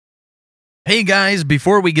Hey guys,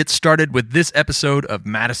 before we get started with this episode of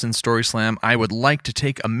Madison Story Slam, I would like to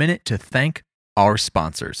take a minute to thank our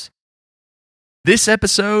sponsors. This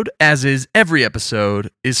episode, as is every episode,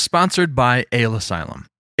 is sponsored by Ale Asylum.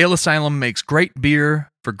 Ale Asylum makes great beer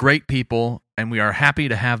for great people, and we are happy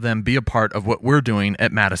to have them be a part of what we're doing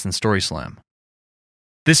at Madison Story Slam.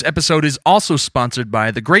 This episode is also sponsored by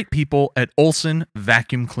the great people at Olson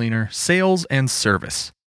Vacuum Cleaner Sales and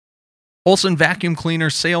Service. Olson Vacuum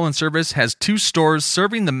Cleaner Sale and Service has 2 stores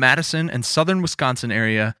serving the Madison and southern Wisconsin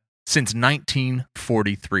area since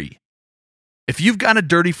 1943. If you've got a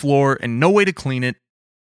dirty floor and no way to clean it,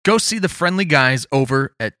 go see the friendly guys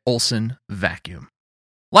over at Olson Vacuum.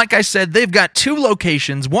 Like I said, they've got 2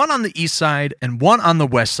 locations, one on the east side and one on the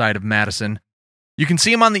west side of Madison. You can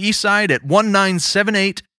see them on the east side at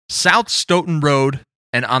 1978 South Stoughton Road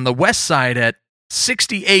and on the west side at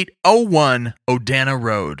 6801 Odana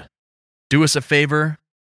Road. Do us a favor,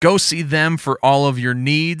 go see them for all of your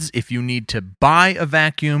needs. If you need to buy a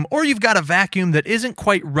vacuum or you've got a vacuum that isn't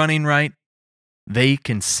quite running right, they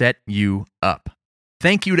can set you up.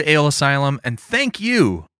 Thank you to Ale Asylum and thank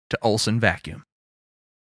you to Olson Vacuum.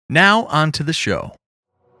 Now on to the show.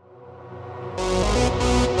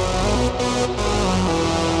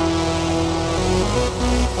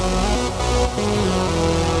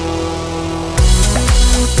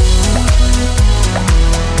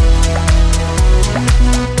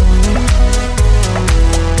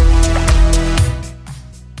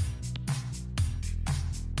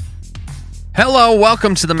 Hello,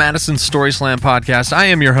 welcome to the Madison Story Slam podcast. I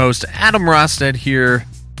am your host, Adam Rosted, here,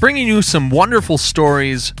 bringing you some wonderful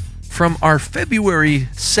stories from our February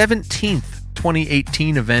 17th,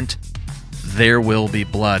 2018 event, There Will Be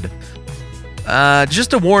Blood.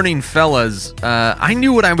 Just a warning, fellas, I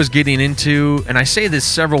knew what I was getting into, and I say this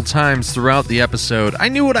several times throughout the episode. I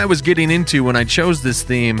knew what I was getting into when I chose this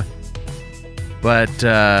theme, but,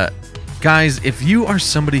 guys, if you are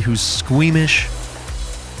somebody who's squeamish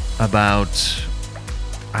about,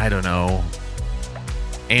 I don't know,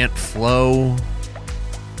 Aunt Flo,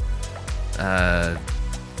 I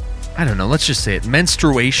don't know, let's just say it,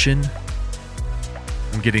 menstruation,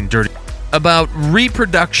 I'm getting dirty, about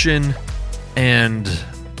reproduction and,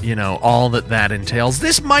 you know, all that entails,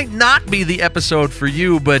 this might not be the episode for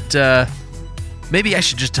you, but maybe I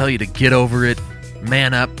should just tell you to get over it,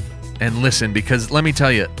 man up, and listen, because let me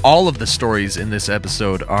tell you, all of the stories in this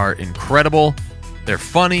episode are incredible. They're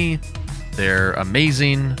funny, they're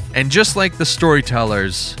amazing, and just like the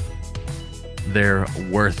storytellers, they're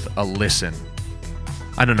worth a listen.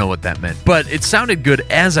 I don't know what that meant, but it sounded good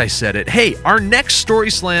as I said it. Hey, our next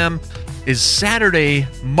Story Slam is Saturday,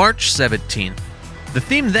 March 17th. The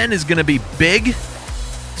theme then is going to be big,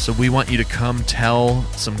 so we want you to come tell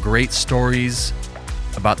some great stories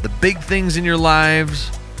about the big things in your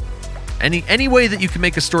lives. Any way that you can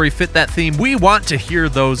make a story fit that theme, we want to hear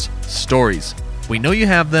those stories. We know you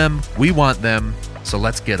have them, we want them, so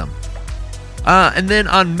let's get them. And then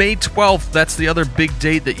on May 12th, that's the other big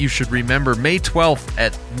date that you should remember. May 12th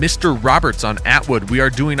at Mr. Roberts on Atwood, we are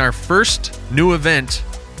doing our first new event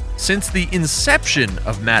since the inception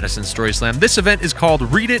of Madison Story Slam. This event is called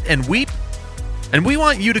Read It and Weep, and we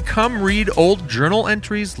want you to come read old journal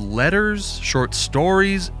entries, letters, short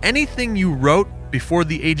stories, anything you wrote before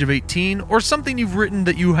the age of 18, or something you've written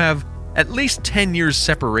that you have at least 10 years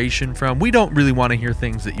separation from. We don't really want to hear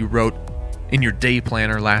things that you wrote in your day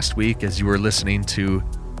planner last week as you were listening to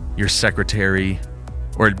your secretary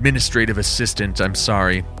or administrative assistant, I'm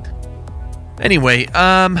sorry. Anyway,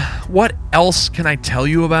 what else can I tell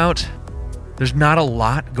you about? There's not a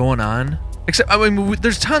lot going on. Except, I mean,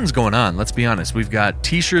 there's tons going on, let's be honest. We've got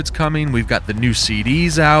t-shirts coming, we've got the new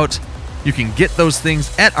CDs out. You can get those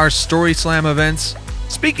things at our Story Slam events.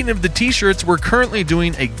 Speaking of the t-shirts, we're currently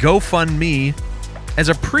doing a GoFundMe as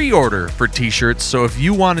a pre-order for t-shirts. So if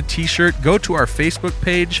you want a t-shirt, go to our Facebook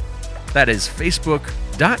page. That is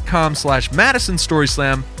facebook.com/Madison Story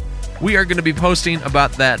Slam. We are going to be posting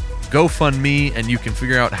about that GoFundMe, and you can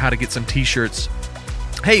figure out how to get some t-shirts.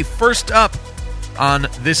 Hey, first up on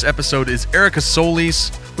this episode is Erica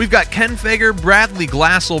Solis. We've got Ken Fager, Bradley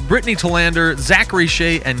Glassel, Brittany Tolander, Zachary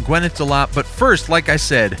Shea, and Gwyneth Delop. But first, like I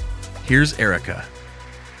said, here's Erica.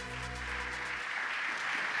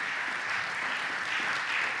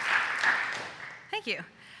 Thank you.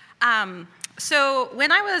 So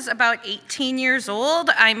when I was about 18 years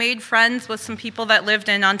old, I made friends with some people that lived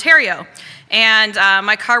in Ontario. And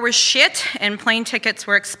my car was shit, and plane tickets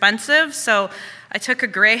were expensive, so I took a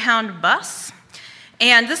Greyhound bus.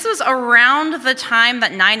 And this was around the time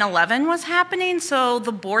that 9/11 was happening, so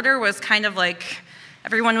the border was kind of like,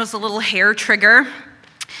 everyone was a little hair trigger.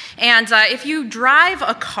 And if you drive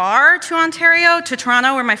a car to Ontario, to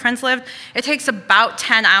Toronto, where my friends live, it takes about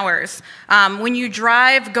 10 hours. When you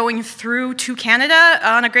drive going through to Canada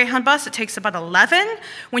on a Greyhound bus, it takes about 11.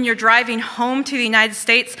 When you're driving home to the United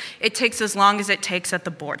States, it takes as long as it takes at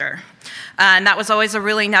the border. And that was always a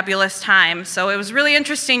really nebulous time. So it was really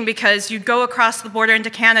interesting because you'd go across the border into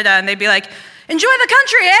Canada and they'd be like, enjoy the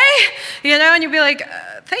country, eh? And you'd be like,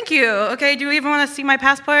 thank you. Okay, do you even want to see my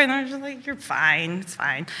passport? And I was just like, you're fine, it's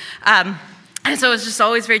fine. And so it was just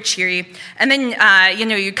always very cheery. And then,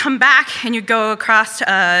 you come back and you go across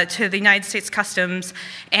to the United States Customs,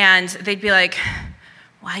 and they'd be like,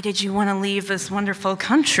 why did you want to leave this wonderful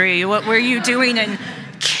country? What were you doing in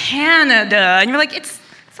Canada? And you're like, it's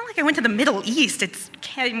not like I went to the Middle East. It's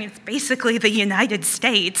basically the United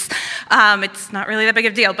States. It's not really that big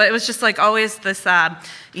of a deal, but it was just like always this,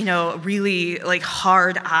 really like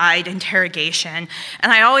hard-eyed interrogation.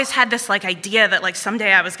 And I always had this like idea that like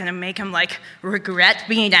someday I was going to make them like regret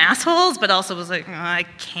being assholes, but also was like, oh, I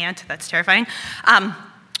can't. That's terrifying.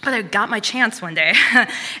 But I got my chance one day,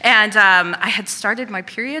 and I had started my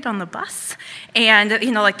period on the bus, and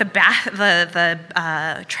like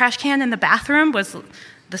the trash can in the bathroom was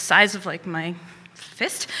the size of like my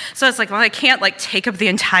fist. So it's like, well, I can't like take up the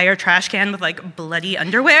entire trash can with like bloody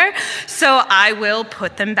underwear, so I will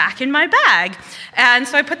put them back in my bag. And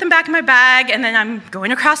so I put them back in my bag, and then I'm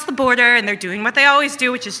going across the border, and they're doing what they always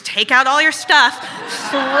do, which is take out all your stuff,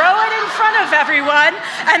 throw it in front of everyone,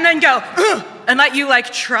 and then go, ugh, and let you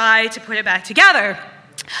like try to put it back together.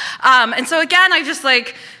 And so again, I just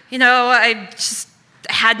like, I just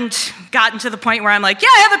hadn't gotten to the point where I'm like, yeah,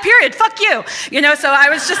 I have a period, fuck you. So I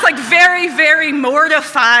was just like very, very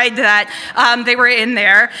mortified that they were in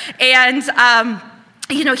there. And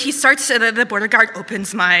he starts, the border guard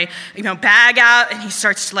opens my, bag out, and he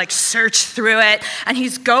starts to like search through it, and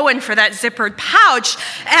he's going for that zippered pouch,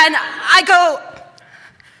 and I go,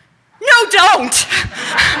 no, don't.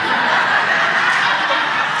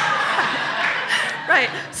 Right.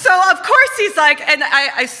 So of course he's like, and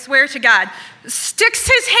I swear to God, sticks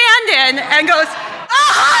his hand in and goes,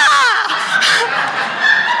 aha!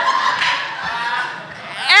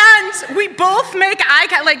 And we both make eye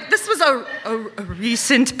contact. Like, this was a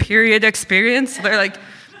recent period experience. They're like,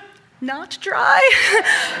 not dry.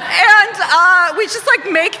 And we just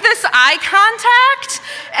like make this eye contact,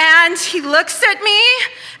 and he looks at me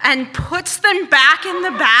and puts them back in the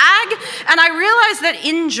bag. And I realize that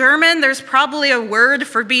in German, there's probably a word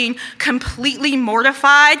for being completely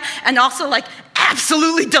mortified and also like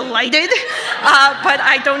absolutely delighted. But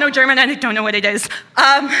I don't know German, and I don't know what it is.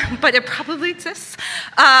 But it probably exists.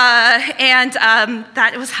 And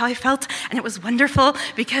that was how I felt. And it was wonderful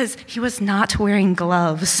because he was not wearing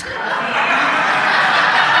gloves.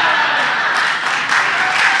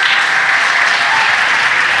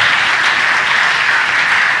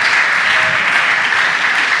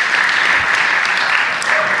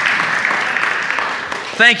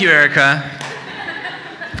 Thank you, Erica.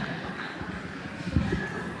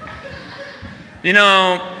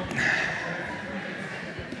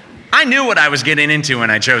 I knew what I was getting into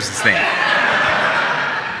when I chose this theme.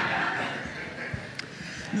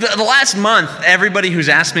 The last month, everybody who's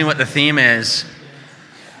asked me what the theme is,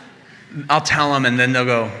 I'll tell them, and then they'll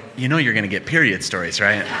go, you're going to get period stories,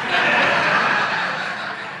 right?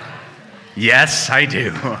 Yes, I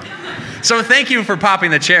do. So thank you for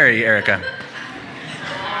popping the cherry, Erica.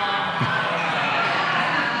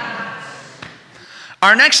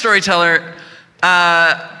 Our next storyteller,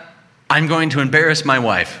 I'm going to embarrass my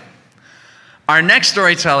wife. Our next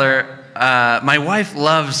storyteller, my wife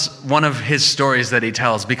loves one of his stories that he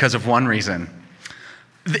tells because of one reason.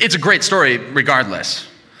 It's a great story regardless,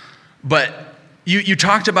 but you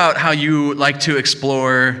talked about how you like to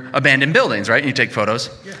explore abandoned buildings, right? You take photos.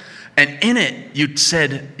 Yeah. And in it, you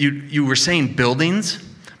said, you were saying buildings,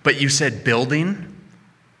 but you said building.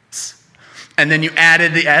 And then you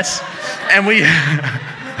added the S, and we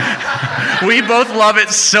both love it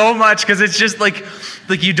so much because it's just like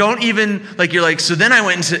you don't even, like you're like, so then I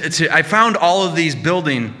went I found all of these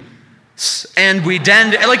buildings, and we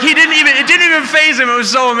denned, like it didn't even faze him. It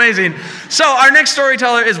was so amazing. So our next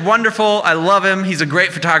storyteller is wonderful. I love him. He's a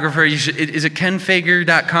great photographer. Is it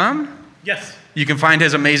kenfager.com? Yes. You can find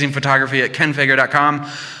his amazing photography at kenfager.com.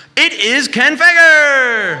 It is Ken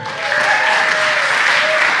Fager!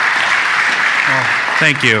 Oh,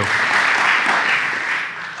 thank you.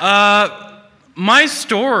 My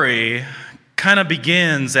story kind of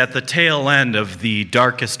begins at the tail end of the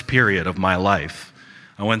darkest period of my life.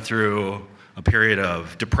 I went through a period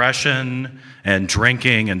of depression and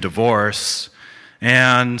drinking and divorce.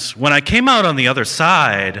 And when I came out on the other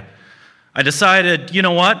side, I decided, you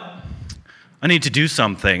know what? I need to do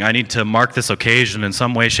something. I need to mark this occasion in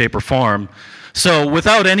some way, shape, or form. So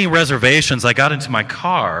without any reservations, I got into my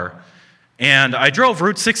car and I drove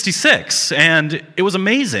Route 66, and it was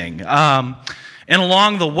amazing. And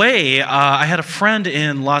along the way, I had a friend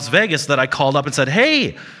in Las Vegas that I called up and said,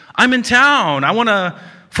 hey, I'm in town. I want to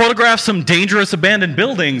photograph some dangerous abandoned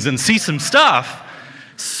buildings and see some stuff.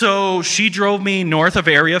 So she drove me north of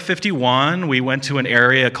Area 51. We went to an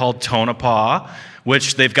area called Tonopah,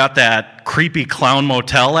 which they've got that creepy clown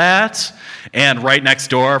motel at. And right next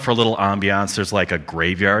door, for a little ambiance, there's like a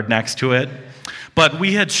graveyard next to it. But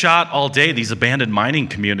we had shot all day these abandoned mining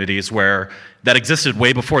communities that existed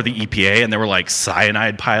way before the EPA, and there were like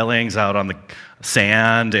cyanide pilings out on the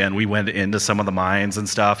sand, and we went into some of the mines and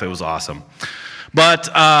stuff. It was awesome. But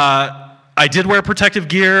I did wear protective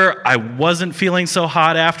gear. I wasn't feeling so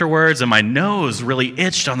hot afterwards, and my nose really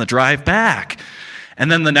itched on the drive back.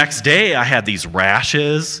 And then the next day, I had these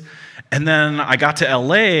rashes. And then I got to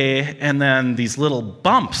LA, and then these little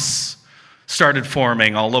bumps started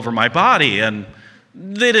forming all over my body. And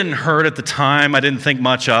they didn't hurt at the time. I didn't think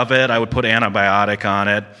much of it. I would put antibiotic on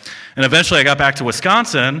it. And eventually I got back to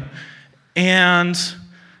Wisconsin, and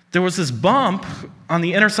there was this bump on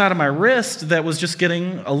the inner side of my wrist that was just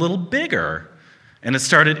getting a little bigger. And it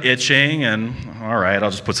started itching, and all right,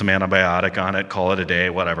 I'll just put some antibiotic on it, call it a day,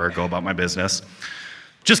 whatever, go about my business.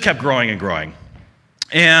 Just kept growing and growing.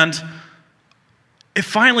 And it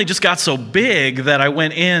finally just got so big that I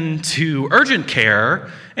went into urgent care,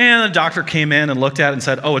 and the doctor came in and looked at it and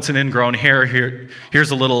said, oh, it's an ingrown hair.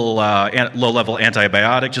 Here's a little low-level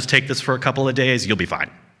antibiotic. Just take this for a couple of days. You'll be fine.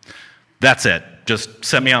 That's it. Just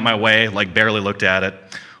sent me on my way, like barely looked at it.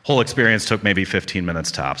 Whole experience took maybe 15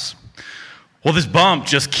 minutes tops. Well, this bump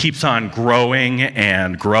just keeps on growing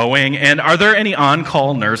and growing. And are there any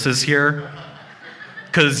on-call nurses here?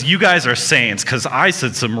 Because you guys are saints, because I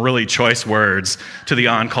said some really choice words to the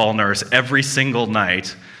on-call nurse every single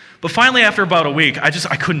night. But finally, after about a week, I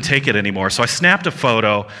couldn't take it anymore. So I snapped a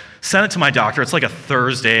photo, sent it to my doctor. It's like a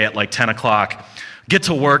Thursday at like 10 o'clock. Get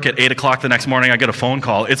to work at 8 o'clock the next morning, I get a phone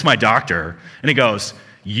call. It's my doctor. And he goes,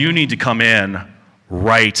 you need to come in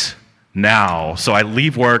right now. So I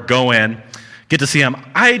leave work, go in, get to see him.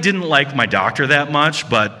 I didn't like my doctor that much,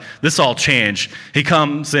 but this all changed. He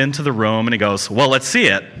comes into the room and he goes, well, let's see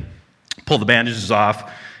it. Pull the bandages off.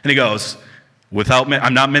 And he goes,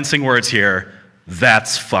 I'm not mincing words here,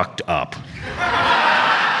 that's fucked up.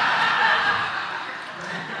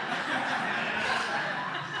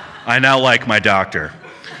 I now like my doctor.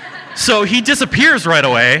 So he disappears right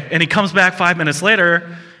away, and he comes back 5 minutes later,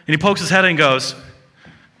 and he pokes his head and goes,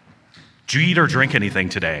 did you eat or drink anything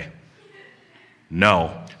today?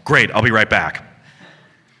 No. Great, I'll be right back.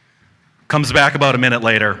 Comes back about a minute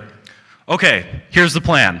later. Okay, here's the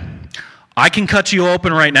plan. I can cut you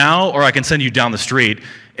open right now, or I can send you down the street,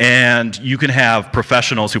 and you can have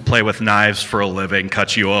professionals who play with knives for a living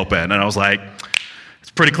cut you open. And I was like,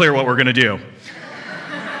 it's pretty clear what we're going to do.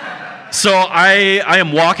 So I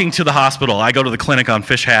am walking to the hospital. I go to the clinic on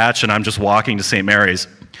Fish Hatch, and I'm just walking to St. Mary's.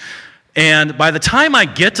 And by the time I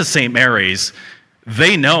get to St. Mary's,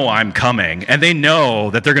 they know I'm coming, and they know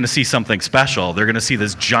that they're going to see something special. They're going to see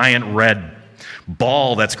this giant red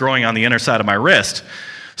ball that's growing on the inner side of my wrist.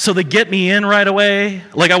 So they get me in right away.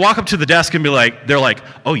 Like, I walk up to the desk and they're like,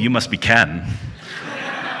 oh, you must be Ken.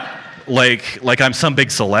 like I'm some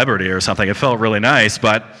big celebrity or something. It felt really nice,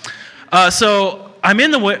 but so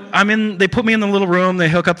they put me in the little room, they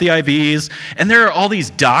hook up the IVs, and there are all these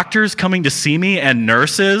doctors coming to see me and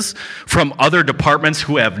nurses from other departments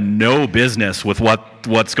who have no business with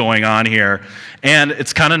what's going on here. And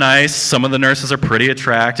it's kind of nice. Some of the nurses are pretty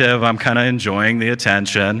attractive. I'm kind of enjoying the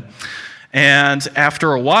attention. And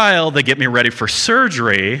after a while, they get me ready for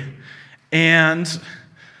surgery, and,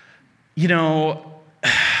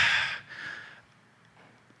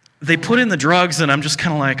 they put in the drugs, and I'm just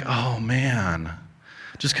kind of like, oh, man.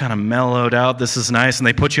 Just kind of mellowed out. This is nice. And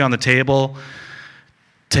they put you on the table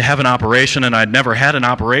to have an operation, and I'd never had an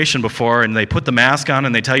operation before, and they put the mask on,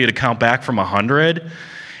 and they tell you to count back from 100.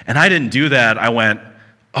 And I didn't do that. I went,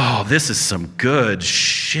 oh, this is some good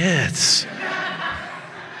shit.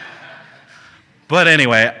 But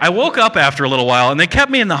anyway, I woke up after a little while, and they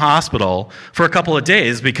kept me in the hospital for a couple of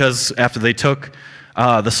days because after they took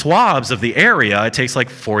the swabs of the area, it takes like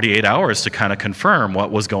 48 hours to kind of confirm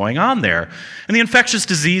what was going on there. And the infectious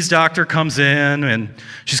disease doctor comes in, and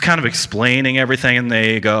she's kind of explaining everything, and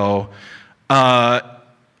they go,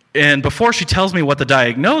 and before she tells me what the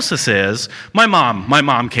diagnosis is, my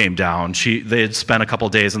mom came down. They had spent a couple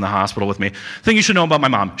days in the hospital with me. The thing you should know about my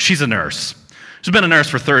mom, she's a nurse. She's been a nurse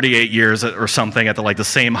for 38 years or something at the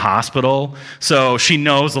same hospital, so she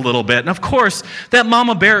knows a little bit. And of course, that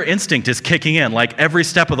mama bear instinct is kicking in every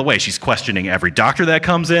step of the way. She's questioning every doctor that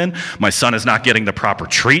comes in. My son is not getting the proper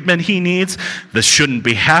treatment he needs. This shouldn't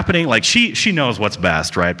be happening. She knows what's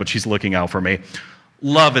best, right? But she's looking out for me.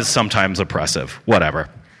 Love is sometimes oppressive. Whatever.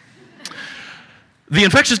 The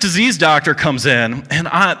infectious disease doctor comes in, and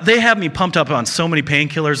they have me pumped up on so many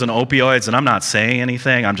painkillers and opioids, and I'm not saying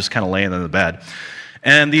anything. I'm just kind of laying in the bed.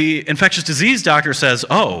 And the infectious disease doctor says,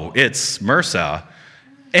 "Oh, it's MRSA."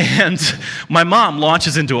 And my mom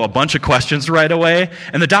launches into a bunch of questions right away,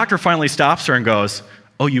 and the doctor finally stops her and goes,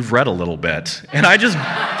 "Oh, you've read a little bit." And I just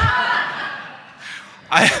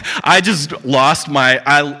lost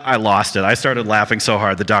I lost it. I started laughing so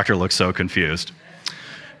hard, the doctor looked so confused.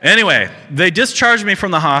 Anyway, they discharged me from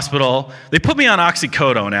the hospital. They put me on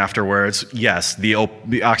oxycodone afterwards. Yes, the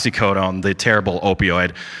oxycodone, the terrible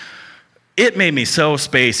opioid. It made me so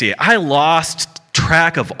spacey. I lost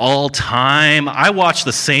track of all time. I watched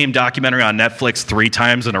the same documentary on Netflix 3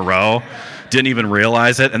 times in a row. Didn't even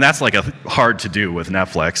realize it. And that's hard to do with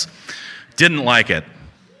Netflix. Didn't like it.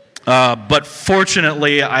 But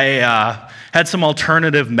fortunately, I had some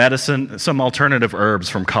alternative medicine, some alternative herbs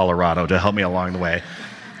from Colorado to help me along the way.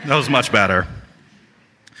 That was much better.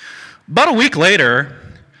 About a week later,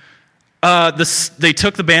 they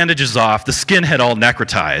took the bandages off. The skin had all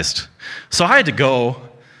necrotized. So I had to go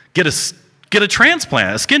get a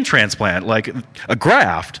transplant, a skin transplant, like a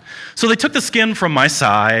graft. So they took the skin from my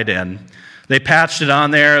side, and they patched it on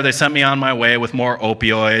there. They sent me on my way with more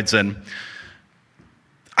opioids, and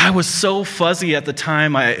I was so fuzzy at the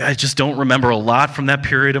time. I just don't remember a lot from that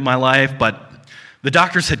period of my life, but the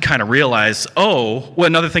doctors had kind of realized,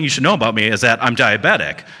 another thing you should know about me is that I'm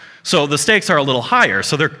diabetic. So the stakes are a little higher.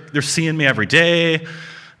 So they're seeing me every day.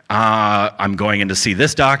 I'm going in to see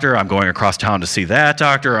this doctor. I'm going across town to see that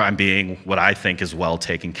doctor. I'm being what I think is well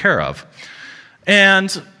taken care of.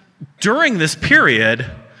 And during this period,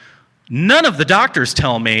 none of the doctors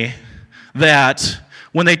tell me that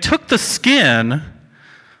when they took the skin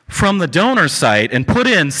from the donor site and put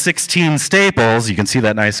in 16 staples, you can see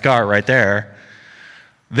that nice scar right there,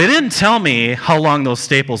 they didn't tell me how long those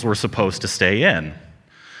staples were supposed to stay in.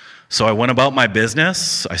 So I went about my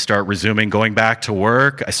business. I start resuming going back to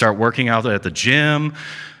work. I start working out at the gym.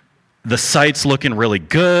 The site's looking really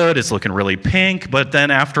good. It's looking really pink. But then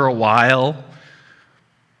after a while,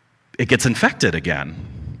 it gets infected again.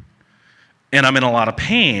 And I'm in a lot of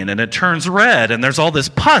pain, and it turns red, and there's all this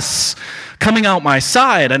pus coming out my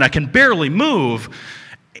side, and I can barely move.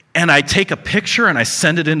 And I take a picture and I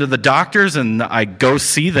send it into the doctors, and I go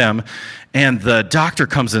see them, and the doctor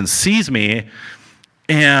comes and sees me,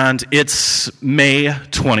 and it's May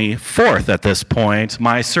 24th at this point.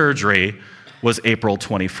 My surgery was April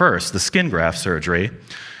 21st, the skin graft surgery.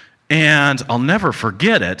 And I'll never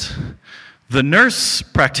forget it. The nurse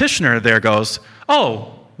practitioner there goes,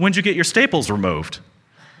 "Oh, when'd you get your staples removed?"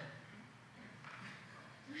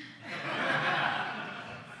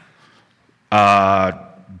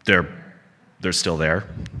 They're still there.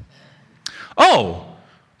 Well,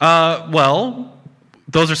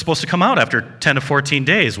 those are supposed to come out after 10 to 14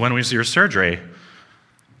 days. When was your surgery?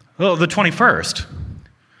 Oh, the 21st.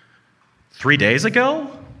 3 days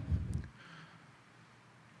ago?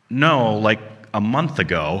 No, like a month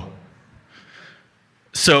ago.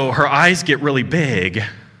 So her eyes get really big,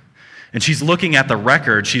 and she's looking at the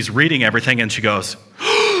record, she's reading everything, and she goes,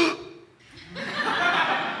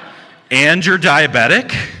 "And you're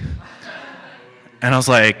diabetic?" And I was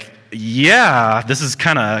like, "Yeah, this is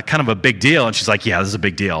kind of a big deal." And she's like, "Yeah, this is a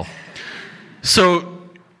big deal." So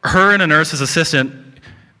her and a nurse's assistant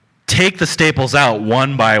take the staples out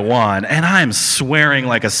one by one, and I'm swearing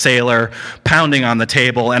like a sailor, pounding on the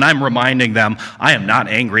table, and I'm reminding them, I am not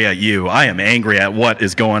angry at you. I am angry at what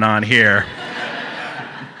is going on here.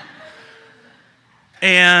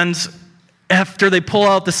 And after they pull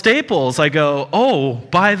out the staples, I go, "Oh,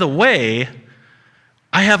 by the way,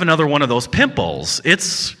 I have another one of those pimples.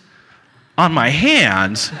 It's on my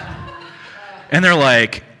hand." And they're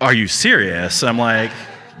like, "Are you serious?" I'm like,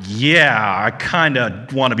 "Yeah, I kind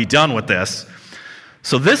of want to be done with this."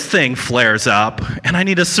 So this thing flares up, and I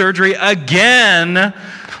need a surgery again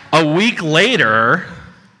a week later.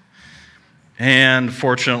 And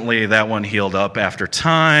fortunately, that one healed up after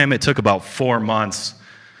time. It took about 4 months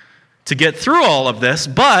to get through all of this,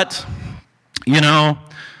 but,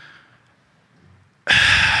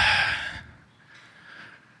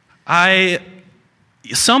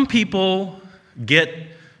 some people get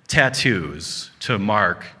tattoos to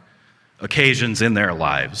mark occasions in their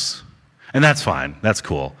lives. And that's fine. That's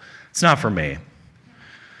cool. It's not for me.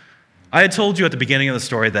 I had told you at the beginning of the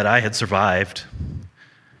story that I had survived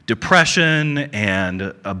depression and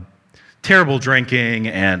a terrible drinking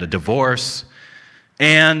and a divorce.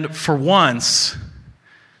 And for once,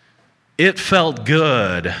 it felt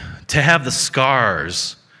good to have the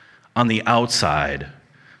scars on the outside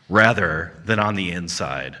rather than on the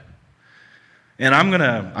inside. And I'm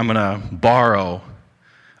gonna borrow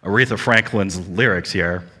Aretha Franklin's lyrics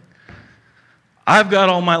here. I've got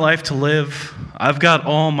all my life to live, I've got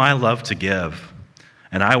all my love to give,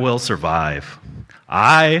 and I will survive.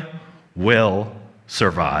 I will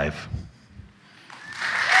survive.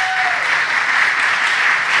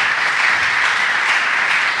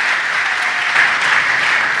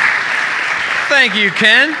 Thank you,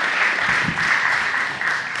 Ken.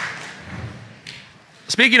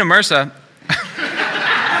 Speaking of MRSA,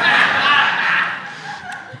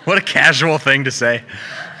 what a casual thing to say.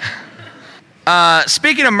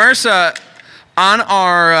 Speaking of MRSA, on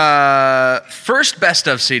our first Best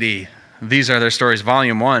of CD, These Are Their Stories,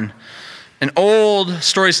 Volume 1, an old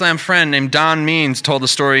Story Slam friend named Don Means told a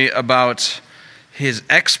story about his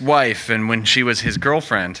ex-wife and when she was his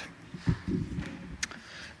girlfriend.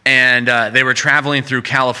 And they were traveling through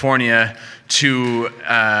California to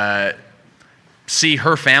see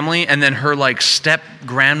her family, and then her like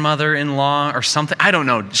step-grandmother-in-law or something. I don't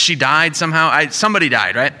know. She died somehow. Somebody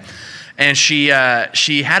died, right? And she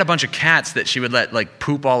had a bunch of cats that she would let like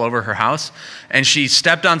poop all over her house. And she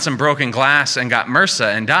stepped on some broken glass and got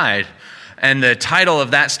MRSA and died. And the title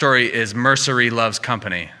of that story is Mercery Loves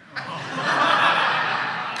Company.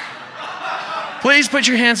 Please put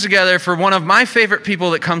your hands together for one of my favorite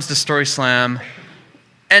people that comes to Story Slam.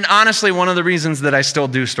 And honestly, one of the reasons that I still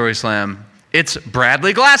do Story Slam. It's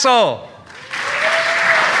Bradley Glassell.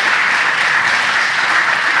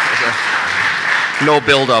 No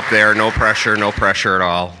build up there, no pressure at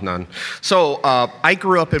all, none. So I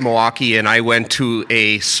grew up in Milwaukee, and I went to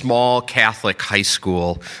a small Catholic high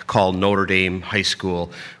school called Notre Dame High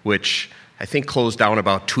School, which I think closed down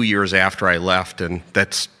about 2 years after I left, and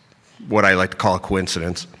that's what I like to call a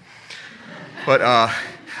coincidence. But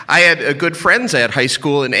I had good friends at high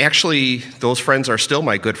school, and actually those friends are still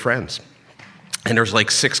my good friends. And there's like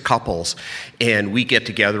 6 couples, and we get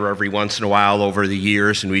together every once in a while over the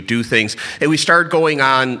years, and we do things. And we started going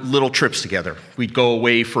on little trips together. We'd go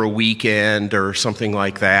away for a weekend or something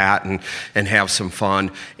like that and have some fun.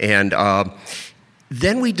 And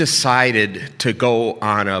then we decided to go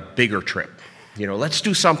on a bigger trip. You know, let's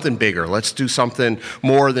do something bigger. Let's do something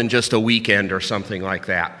more than just a weekend or something like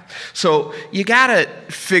that. So you got to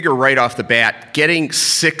figure right off the bat, getting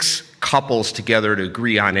 6 couples together to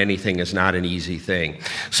agree on anything is not an easy thing.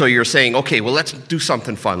 So you're saying, okay, well, let's do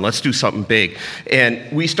something fun. Let's do something big. And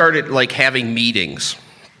we started like having meetings.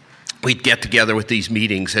 We'd get together with these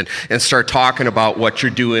meetings and start talking about what you're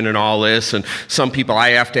doing and all this. And some people, I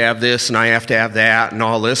have to have this and I have to have that and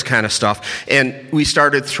all this kind of stuff. And we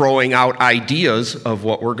started throwing out ideas of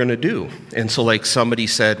what we're going to do. And so like somebody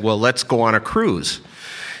said, well, let's go on a cruise.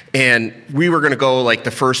 And we were going to go like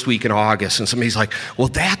the first week in August, and somebody's like, well,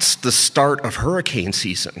 that's the start of hurricane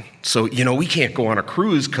season. So, you know, we can't go on a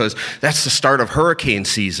cruise because that's the start of hurricane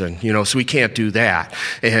season, you know, so we can't do that.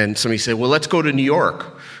 And somebody said, well, let's go to New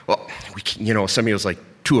York. Well, somebody was like,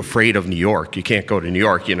 too afraid of New York. You can't go to New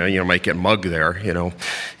York, you might get mugged there, you know.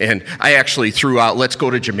 And I actually threw out, let's go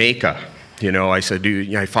to Jamaica. You know, I said,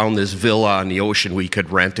 dude, I found this villa on the ocean we could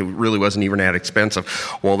rent. It really wasn't even that expensive.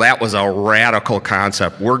 Well, that was a radical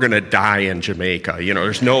concept. We're going to die in Jamaica. You know,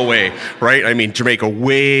 there's no way, right? I mean, Jamaica,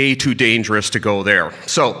 way too dangerous to go there.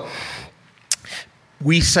 So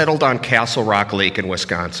we settled on Castle Rock Lake in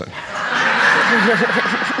Wisconsin.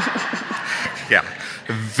 Yeah.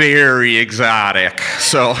 Very exotic.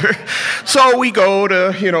 So we go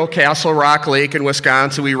to, Castle Rock Lake in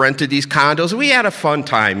Wisconsin. We rented these condos, and we had a fun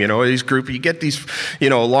time, these group. You get these,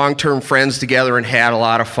 long-term friends together and had a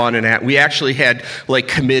lot of fun in that. We actually had, like,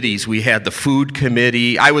 committees. We had the food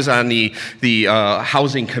committee. I was on the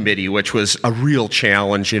housing committee, which was a real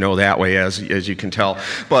challenge, that way, as you can tell.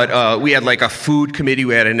 But we had, like, a food committee.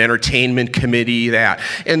 We had an entertainment committee, that.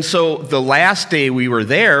 And so the last day we were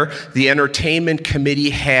there, the entertainment committee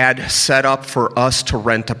had set up for us to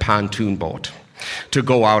rent a pontoon boat to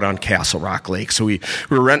go out on Castle Rock Lake. So we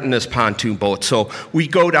were renting this pontoon boat. So we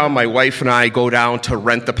go down, my wife and I go down to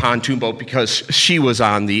rent the pontoon boat because she was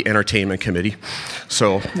on the entertainment committee.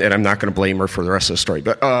 So, and I'm not going to blame her for the rest of the story.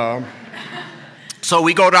 But So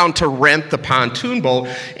we go down to rent the pontoon boat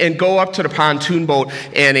and go up to the pontoon boat,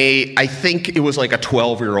 and I think it was like a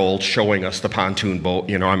 12-year-old showing us the pontoon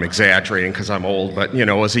boat. I'm exaggerating because I'm old, but,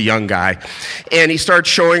 as a young guy. And he starts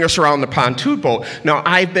showing us around the pontoon boat. Now,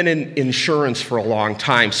 I've been in insurance for a long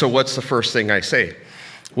time, so what's the first thing I say?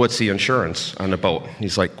 What's the insurance on the boat?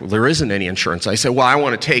 He's like, well, there isn't any insurance. I said, well, I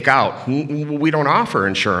want to take out. We don't offer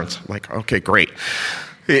insurance. I'm like, okay, great.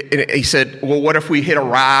 He said, well, what if we hit a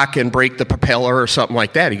rock and break the propeller or something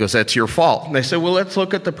like that? He goes, that's your fault. And I said, well, let's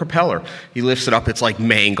look at the propeller. He lifts it up. It's like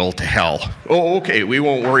mangled to hell. Oh, okay, we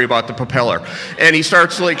won't worry about the propeller. And he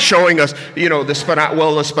starts showing us,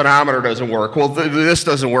 the speedometer doesn't work. Well, this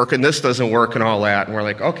doesn't work and this doesn't work and all that. And we're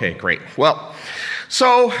like, okay, great. Well,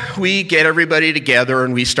 so we get everybody together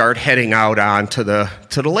and we start heading out onto the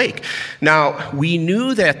lake. Now, we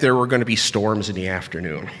knew that there were going to be storms in the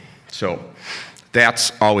afternoon. So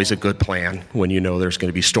that's always a good plan when you know there's going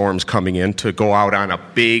to be storms coming in, to go out on a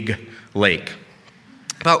big lake.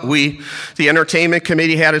 But the entertainment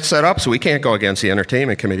committee had it set up, so we can't go against the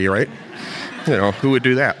entertainment committee, right? Who would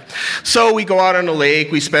do that? So we go out on the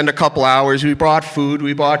lake, we spend a couple hours, we brought food,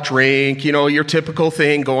 we bought drink, your typical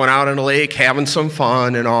thing, going out on the lake, having some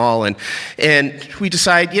fun and all. And we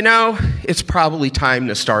decide, it's probably time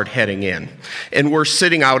to start heading in. And we're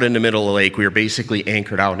sitting out in the middle of the lake. We were basically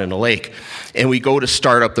anchored out in the lake. And we go to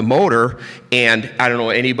start up the motor, and I don't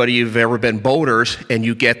know, anybody who've ever been boaters, and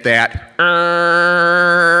you get that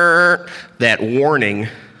warning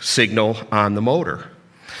signal on the motor.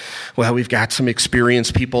 Well, we've got some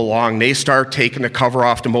experienced people along. They start taking the cover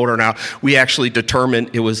off the motor. Now, we actually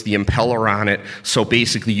determined it was the impeller on it, so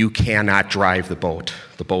basically you cannot drive the boat.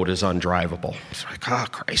 The boat is undrivable. It's like, oh,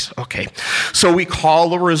 Christ, okay. So we call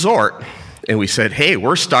the resort, and we said, hey,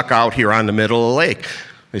 we're stuck out here on the middle of the lake.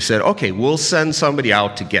 They said, okay, we'll send somebody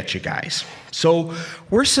out to get you guys. So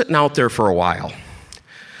we're sitting out there for a while.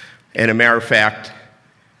 And a matter of fact,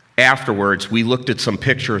 afterwards, we looked at some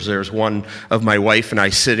pictures. There's one of my wife and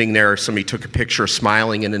I sitting there. Somebody took a picture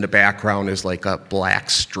smiling, and in the background is like a black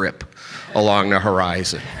strip along the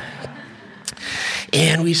horizon.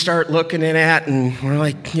 And we start looking at it, and we're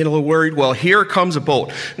like, worried. Well, here comes a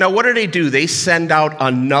boat. Now, what do? They send out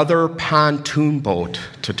another pontoon boat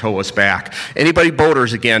to tow us back. Anybody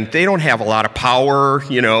boaters, again, they don't have a lot of power.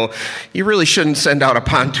 You really shouldn't send out a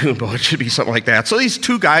pontoon boat. It should be something like that. So these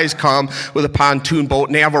two guys come with a pontoon boat,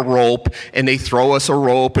 and they have a rope, and they throw us a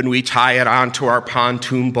rope, and we tie it onto our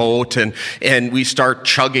pontoon boat, and we start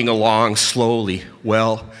chugging along slowly.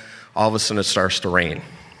 Well, all of a sudden it starts to rain.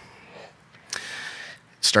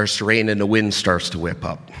 It starts to rain, and the wind starts to whip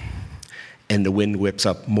up. And the wind whips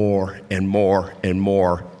up more and more and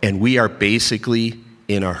more. And we are basically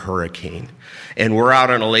in a hurricane. And we're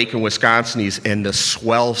out on a lake in Wisconsin, and the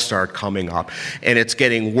swells start coming up. And it's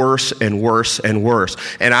getting worse and worse and worse.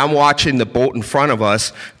 And I'm watching the boat in front of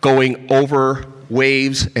us going over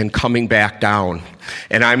waves and coming back down.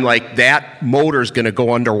 And I'm like, that motor's going to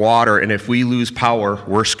go underwater, and if we lose power,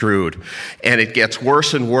 we're screwed. And it gets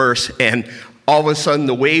worse and worse, and all of a sudden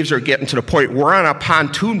the waves are getting to the point, we're on a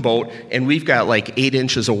pontoon boat, and we've got like 8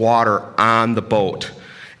 inches of water on the boat.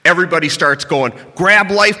 Everybody starts going,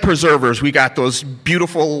 grab life preservers. We got those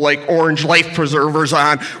beautiful orange life preservers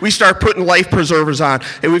on. We start putting life preservers on,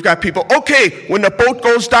 and we've got people, okay, when the boat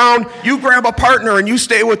goes down, you grab a partner and you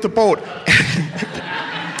stay with the boat.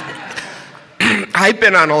 I've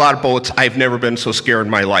been on a lot of boats. I've never been so scared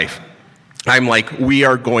in my life. I'm like, we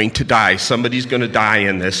are going to die. Somebody's going to die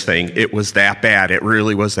in this thing. It was that bad. It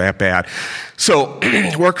really was that bad. So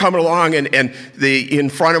we're coming along, and in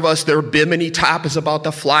front of us, their bimini top is about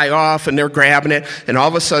to fly off, and they're grabbing it. And all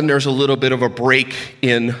of a sudden, there's a little bit of a break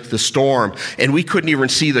in the storm. And we couldn't even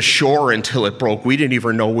see the shore until it broke. We didn't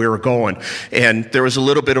even know where we were going. And there was a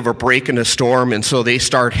little bit of a break in the storm, and so they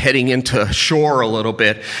start heading into shore a little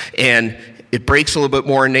bit. And it breaks a little bit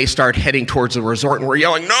more, and they start heading towards the resort, and we're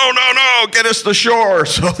yelling, no, no, no, get us to shore.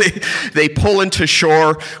 So they pull into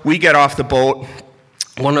shore. We get off the boat.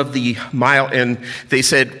 And they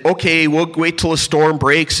said, okay, we'll wait till the storm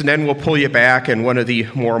breaks, and then we'll pull you back. And one of the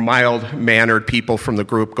more mild-mannered people from the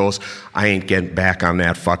group goes, I ain't getting back on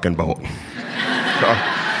that fucking boat.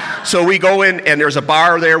 So we go in, and there's a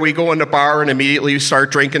bar there. We go in the bar, and immediately we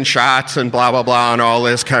start drinking shots and blah, blah, blah, and all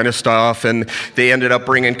this kind of stuff. And they ended up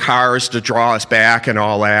bringing cars to draw us back and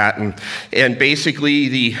all that. And basically,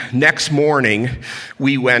 the next morning,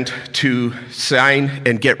 we went to sign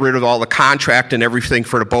and get rid of all the contract and everything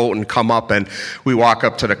for the boat and come up. And we walk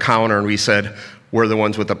up to the counter, and we said, we're the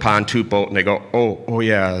ones with the pontoon boat. And they go, oh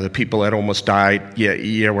yeah, the people that almost died.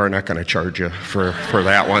 Yeah, we're not going to charge you for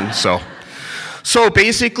that one. So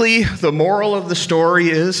basically, the moral of the story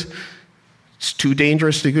is It's too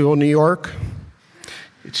dangerous to go to New York.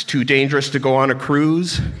 It's too dangerous to go on a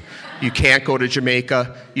cruise. You can't go to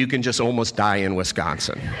Jamaica. You can just almost die in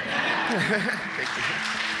Wisconsin.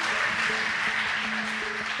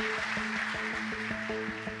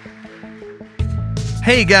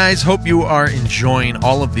 Hey guys, hope you are enjoying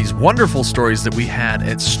all of these wonderful stories that we had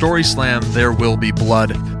at Story Slam There Will Be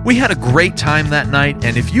Blood. We had a great time that night,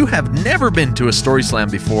 and if you have never been to a Story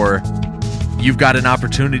Slam before, you've got an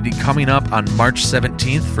opportunity coming up on March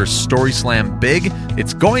 17th for Story Slam Big.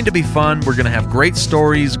 It's going to be fun. We're going to have great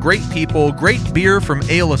stories, great people, great beer from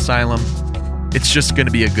Ale Asylum. It's just going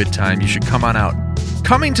to be a good time. You should come on out.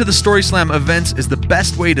 Coming to the Story Slam events is the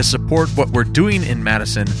best way to support what we're doing in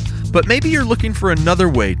Madison, but maybe you're looking for another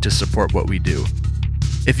way to support what we do.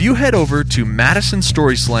 If you head over to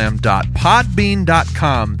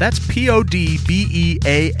madisonstoryslam.podbean.com, that's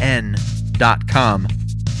PODBEAN.com,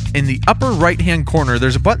 in the upper right-hand corner,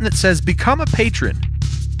 there's a button that says Become a Patron.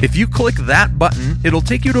 If you click that button, it'll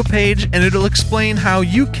take you to a page and it'll explain how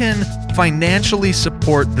you can financially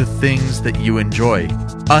support the things that you enjoy,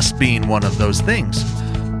 us being one of those things.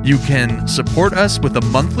 You can support us with a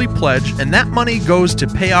monthly pledge, and that money goes to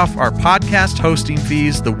pay off our podcast hosting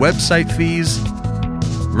fees, the website fees,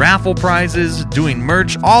 raffle prizes, doing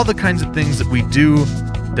merch, all the kinds of things that we do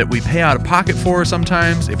that we pay out of pocket for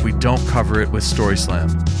sometimes if we don't cover it with Story Slam.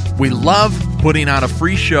 We love putting out a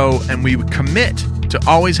free show, and we commit to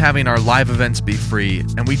always having our live events be free,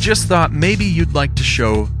 and we just thought maybe you'd like to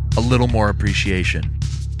show a little more appreciation.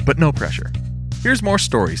 But no pressure. Here's more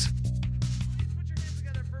stories.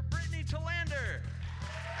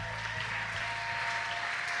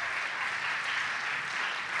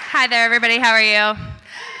 Hi there, everybody. How are you?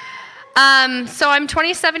 So I'm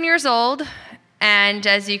 27 years old, and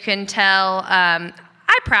as you can tell,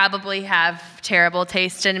 I probably have terrible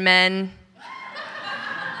taste in men.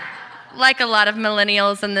 Like a lot of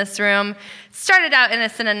millennials in this room. Started out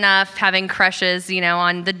innocent enough, having crushes,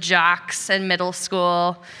 on the jocks in middle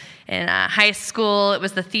school. In high school, it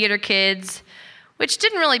was the theater kids, which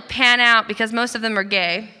didn't really pan out because most of them were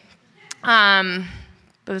gay. It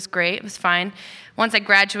was great. It was fine. Once I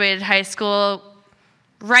graduated high school,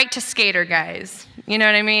 right to skater guys. You know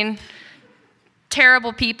what I mean?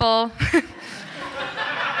 Terrible people.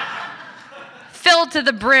 Filled to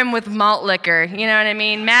the brim with malt liquor. You know what I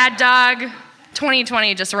mean? Mad Dog.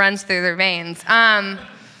 2020 just runs through their veins.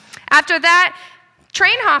 After that,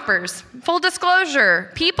 train hoppers. Full disclosure.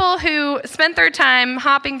 People who spent their time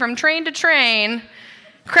hopping from train to train,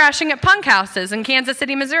 crashing at punk houses in Kansas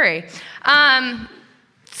City, Missouri.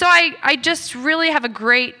 So I just really have a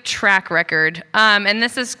great track record, and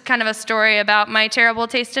this is kind of a story about my terrible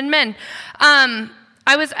taste in men. I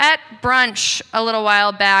was at brunch a little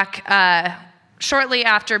while back, shortly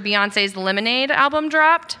after Beyonce's Lemonade album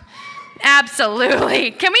dropped. Absolutely.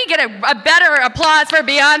 Can we get a better applause for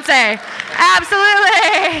Beyonce?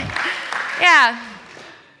 Absolutely. Yeah.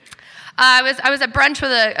 I was at brunch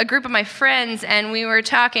with a group of my friends, and we were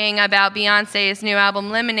talking about Beyonce's new album,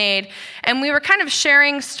 Lemonade, and we were kind of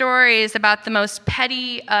sharing stories about the most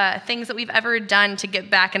petty things that we've ever done to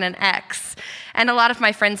get back at an ex. And a lot of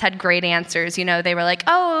my friends had great answers. They were like,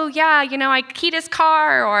 oh, yeah, I keyed his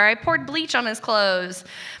car, or I poured bleach on his clothes.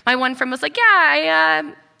 My one friend was like, yeah,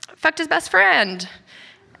 I fucked his best friend,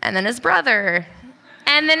 and then his brother,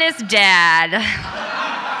 and then his dad.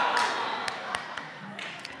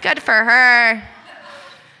 Good for her.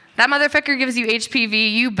 That motherfucker gives you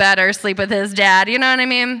HPV, you better sleep with his dad. You know what I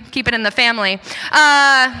mean? Keep it in the family.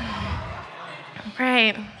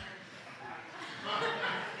 Right.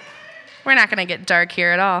 We're not going to get dark here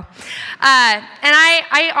at all. And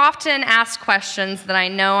I often ask questions that I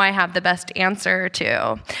know I have the best answer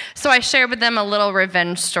to. So I share with them a little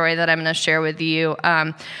revenge story that I'm going to share with you.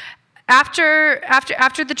 After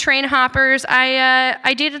the train hoppers,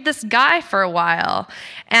 I dated this guy for a while.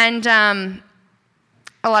 And a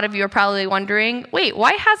lot of you are probably wondering, wait,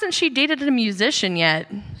 why hasn't she dated a musician yet?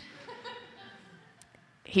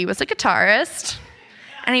 He was a guitarist,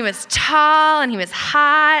 and he was tall, and he was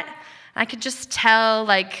hot. I could just tell,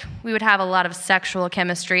 we would have a lot of sexual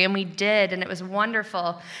chemistry, and we did, and it was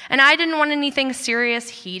wonderful. And I didn't want anything serious.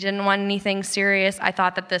 He didn't want anything serious. I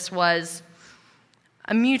thought that this was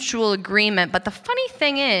a mutual agreement. But the funny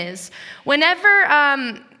thing is,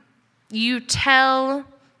 whenever you tell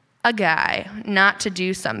a guy not to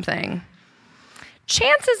do something,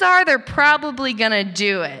 chances are they're probably going to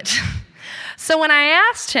do it. So when I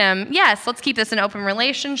asked him, yes, let's keep this an open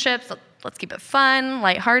relationship, let's keep it fun,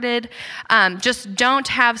 lighthearted, just don't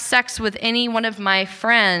have sex with any one of my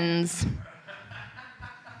friends.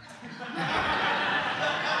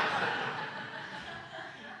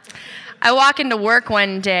 I walk into work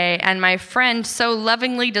one day, and my friend so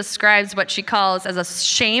lovingly describes what she calls as a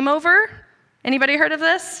shame over. Anybody heard of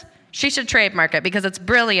this? She should trademark it because it's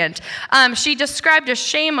brilliant. She described a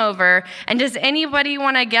shame over, and does anybody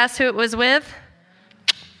want to guess who it was with?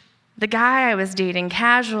 The guy I was dating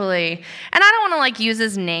casually. And I don't want to use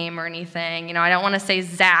his name or anything. I don't want to say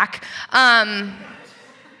Zach.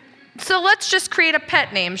 So let's just create a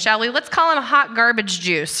pet name, shall we? Let's call him Hot Garbage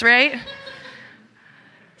Juice, right?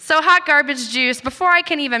 So Hot Garbage Juice, before I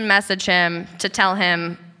can even message him to tell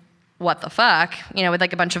him what the fuck, with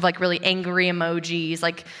a bunch of really angry emojis,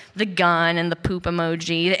 like the gun and the poop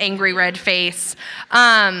emoji, the angry red face,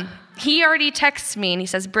 he already texts me and he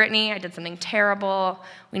says, Brittany, I did something terrible.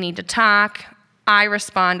 We need to talk. I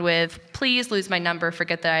respond with, please lose my number,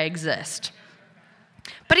 forget that I exist.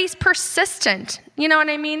 But he's persistent. You know what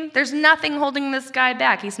I mean? There's nothing holding this guy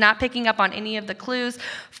back. He's not picking up on any of the clues.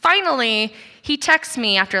 Finally, he texts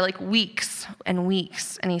me after weeks and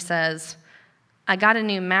weeks, and he says, I got a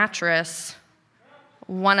new mattress.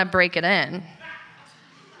 Want to break it in?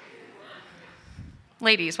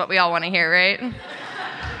 Ladies, what we all want to hear, right?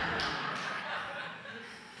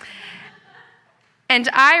 And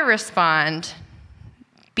I respond,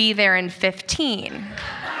 be there in 15.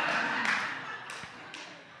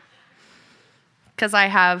 Because I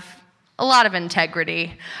have a lot of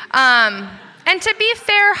integrity. And to be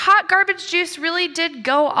fair, Hot Garbage Juice really did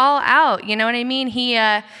go all out. You know what I mean? He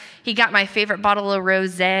got my favorite bottle of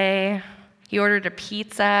rosé. He ordered a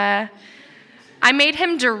pizza. I made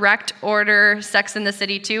him direct order Sex and the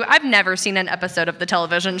City 2. I've never seen an episode of the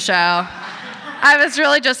television show. I was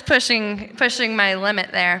really just pushing my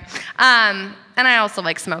limit there. And I also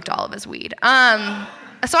smoked all of his weed.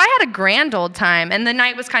 So I had a grand old time, and the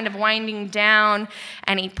night was kind of winding down,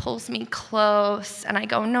 and he pulls me close, and I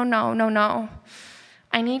go, no.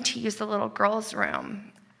 I need to use the little girl's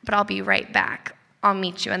room, but I'll be right back. I'll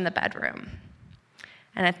meet you in the bedroom.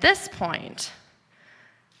 And at this point,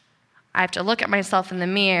 I have to look at myself in the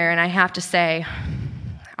mirror, and I have to say,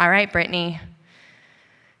 all right, Brittany,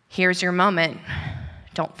 here's your moment.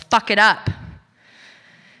 Don't fuck it up.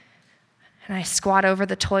 And I squat over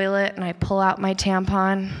the toilet and I pull out my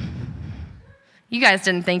tampon. You guys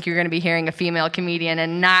didn't think you were going to be hearing a female comedian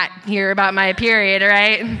and not hear about my period,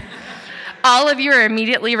 right? All of you are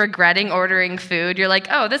immediately regretting ordering food. You're like,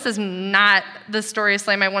 oh, this is not the story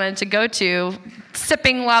slam I wanted to go to,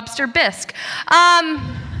 sipping lobster bisque. So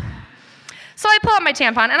I pull out my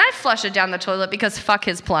tampon and I flush it down the toilet because fuck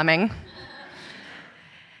his plumbing.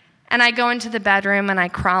 And I go into the bedroom and I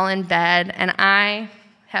crawl in bed, and I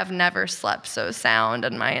have never slept so sound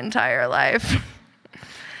in my entire life.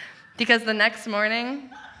 Because the next morning,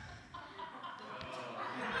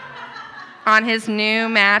 on his new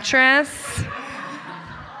mattress,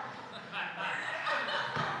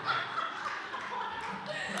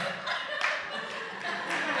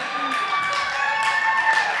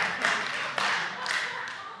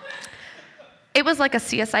 it was like a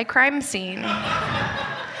CSI crime scene.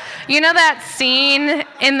 You know that scene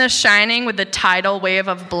in The Shining with the tidal wave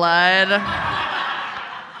of blood?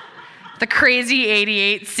 The crazy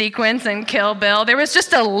 88 sequence in Kill Bill? There was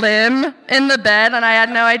just a limb in the bed, and I had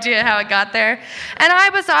no idea how it got there. And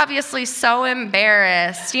I was obviously so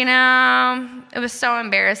embarrassed, It was so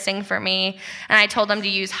embarrassing for me. And I told him to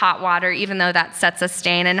use hot water, even though that sets a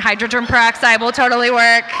stain, and hydrogen peroxide will totally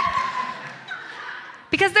work.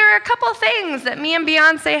 Because there are a couple things that me and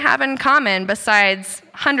Beyonce have in common besides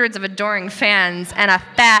hundreds of adoring fans and a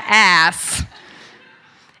fat ass.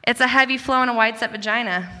 It's a heavy flow and a wide set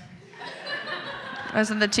vagina.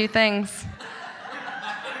 Those are the two things.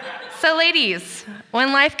 So ladies,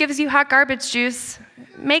 when life gives you hot garbage juice,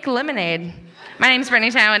 make lemonade. My name's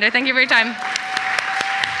Brittany Tylander. Thank you for your time.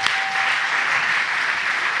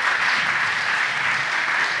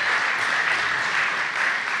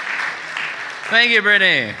 Thank you,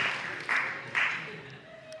 Brittany.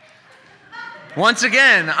 Once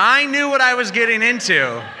again, I knew what I was getting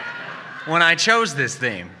into when I chose this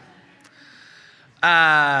theme.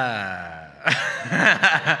 Our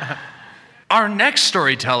next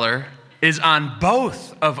storyteller is on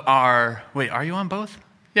both of our... Wait, are you on both?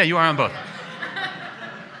 Yeah, you are on both.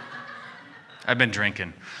 I've been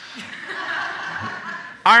drinking.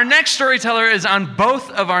 Our next storyteller is on both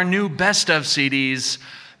of our new Best Of CDs.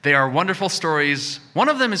 They are wonderful stories. One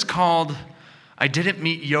of them is called I Didn't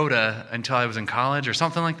Meet Yoda Until I Was in College, or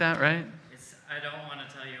something like that, right? I don't want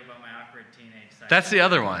to tell you about my awkward teenage sex. That's the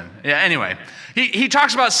other one. Yeah, anyway. He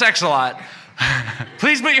talks about sex a lot.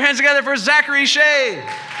 Please put your hands together for Zachary Shea.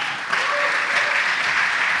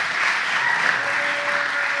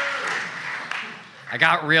 I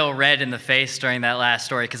got real red in the face during that last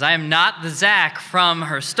story because I am not the Zach from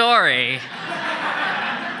her story.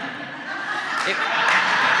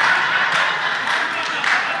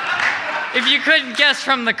 If you couldn't guess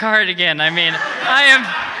from the cardigan, I mean, I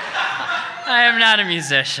am not a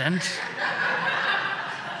musician.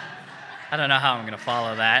 I don't know how I'm going to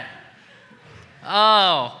follow that.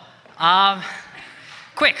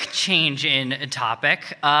 Quick change in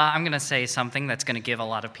topic. I'm going to say something that's going to give a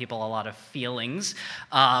lot of people a lot of feelings,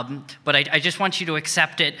 but I just want you to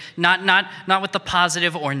accept it, not with the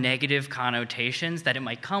positive or negative connotations that it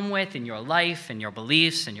might come with in your life and your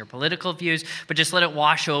beliefs and your political views, but just let it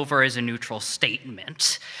wash over as a neutral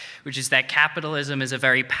statement, which is that capitalism is a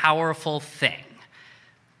very powerful thing.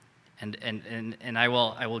 And I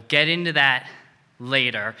will get into that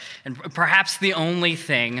later. And perhaps the only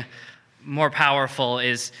thing more powerful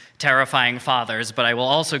is terrifying fathers, but I will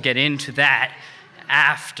also get into that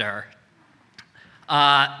after.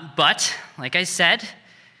 But, like I said,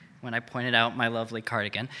 when I pointed out my lovely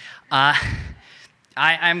cardigan,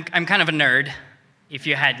 I'm kind of a nerd, if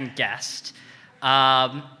you hadn't guessed.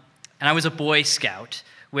 And I was a Boy Scout,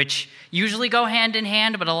 which usually go hand in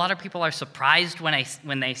hand, but a lot of people are surprised when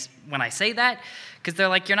I say that, because they're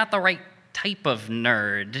like, you're not the right type of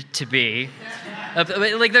nerd to be.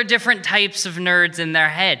 Like, there are different types of nerds in their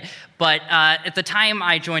head. But at the time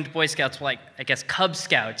I joined Boy Scouts, I guess Cub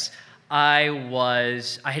Scouts, I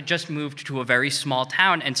had just moved to a very small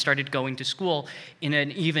town and started going to school in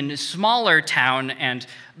an even smaller town. And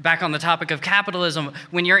back on the topic of capitalism,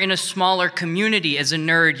 when you're in a smaller community as a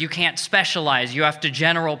nerd, you can't specialize. You have to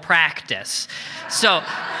general practice. So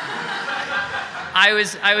I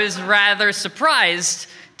was rather surprised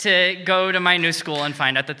to go to my new school and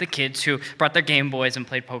find out that the kids who brought their Game Boys and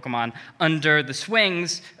played Pokemon under the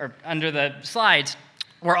swings, or under the slides,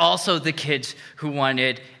 were also the kids who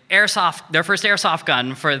wanted their first airsoft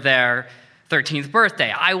gun for their 13th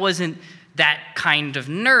birthday. I wasn't that kind of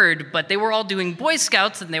nerd, but they were all doing Boy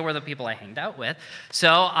Scouts, and they were the people I hanged out with.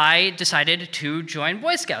 So I decided to join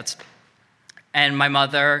Boy Scouts. And my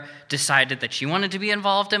mother decided that she wanted to be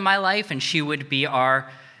involved in my life, and she would be our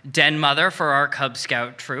den mother for our Cub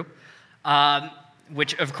Scout troop,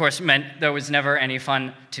 which of course meant there was never any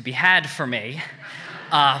fun to be had for me,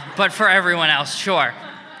 but for everyone else, sure.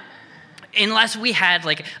 Unless we had,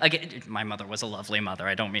 my mother was a lovely mother,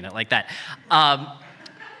 I don't mean it like that.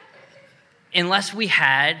 Unless we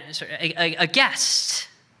had a guest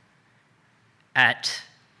at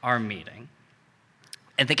our meeting.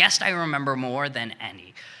 And the guest I remember more than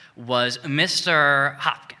any was Mr.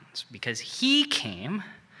 Hopkins, because he came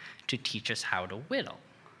to teach us how to whittle.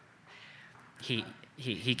 He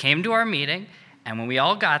came to our meeting, and when we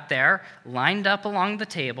all got there, lined up along the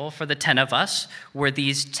table for the 10 of us were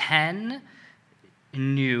these 10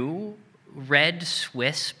 new red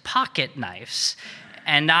Swiss pocket knives.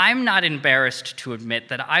 And I'm not embarrassed to admit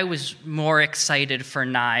that I was more excited for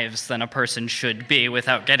knives than a person should be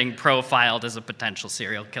without getting profiled as a potential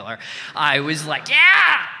serial killer. I was like,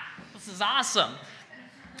 yeah, this is awesome.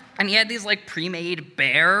 And he had these pre-made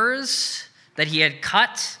bears that he had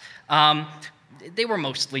cut. They were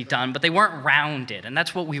mostly done, but they weren't rounded, and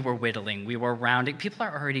that's what we were whittling. We were rounding. People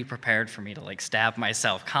are already prepared for me to stab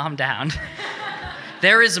myself. Calm down.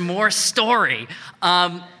 There is more story.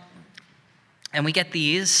 And we get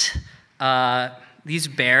these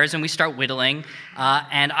bears, and we start whittling,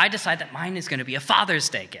 and I decide that mine is going to be a Father's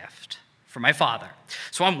Day gift for my father.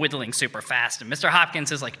 So I'm whittling super fast, and Mr.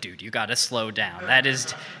 Hopkins is like, dude, you got to slow down. That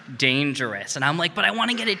is dangerous. And I'm like, but I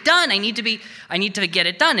want to get it done. I need to get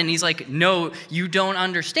it done. And he's like, no, you don't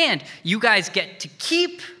understand. You guys get to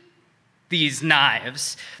keep these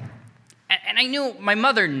knives. And I knew, my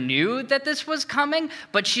mother knew that this was coming,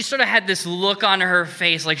 but she sort of had this look on her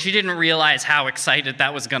face like she didn't realize how excited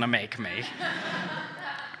that was going to make me,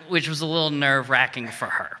 which was a little nerve-wracking for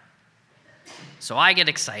her. So I get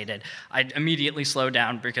excited. I immediately slow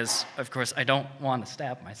down because, of course, I don't want to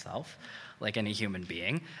stab myself like any human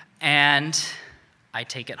being. And I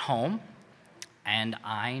take it home, and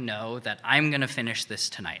I know that I'm going to finish this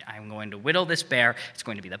tonight. I'm going to whittle this bear. It's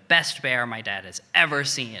going to be the best bear my dad has ever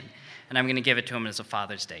seen. And I'm going to give it to him as a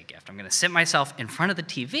Father's Day gift. I'm going to sit myself in front of the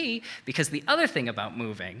TV, because the other thing about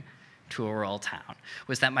moving to a rural town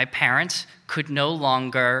was that my parents could no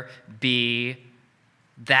longer be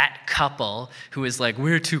that couple who is like,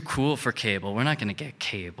 we're too cool for cable. We're not going to get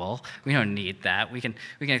cable. We don't need that. We can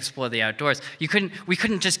explore the outdoors. We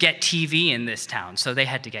couldn't just get TV in this town, so they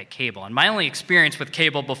had to get cable. And my only experience with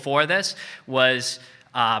cable before this was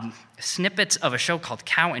snippets of a show called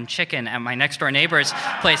Cow and Chicken at my next door neighbor's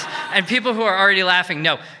place. And people who are already laughing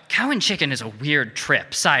know, Cow and Chicken is a weird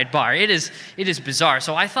trip, sidebar. It is bizarre.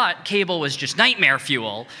 So I thought cable was just nightmare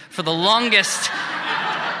fuel for the longest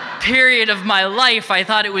period of my life. I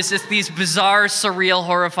thought it was just these bizarre, surreal,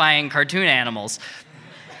 horrifying cartoon animals.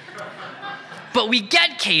 But we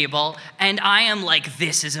get cable, and I am like,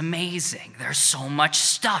 this is amazing. There's so much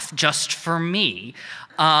stuff just for me.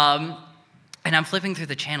 And I'm flipping through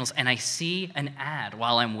the channels, and I see an ad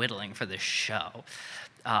while I'm whittling for this show,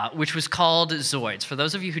 which was called Zoids. For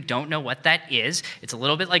those of you who don't know what that is, it's a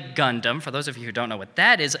little bit like Gundam. For those of you who don't know what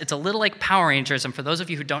that is, it's a little like Power Rangers. And for those of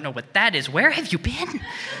you who don't know what that is, where have you been?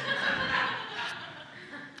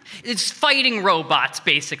 It's fighting robots,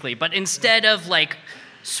 basically, but instead of like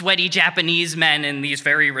sweaty Japanese men in these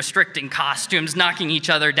very restricting costumes knocking each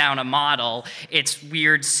other down a model, it's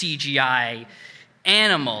weird CGI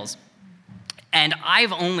animals. And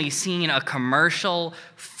I've only seen a commercial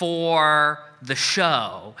for the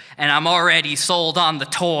show, and I'm already sold on the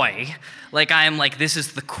toy. Like, I'm like, this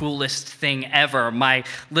is the coolest thing ever. My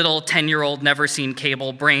little 10-year-old never seen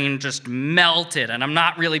cable brain just melted, and I'm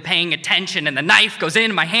not really paying attention, and the knife goes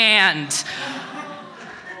in my hand.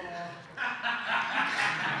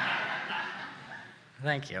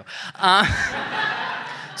 Thank you.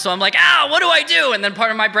 So I'm like, what do I do? And then part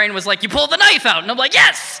of my brain was like, you pull the knife out. And I'm like,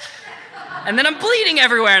 yes. And then I'm bleeding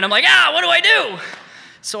everywhere. And I'm like, what do I do?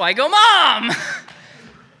 So I go, Mom.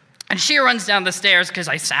 And she runs down the stairs because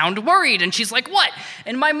I sound worried. And she's like, what?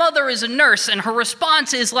 And my mother is a nurse. And her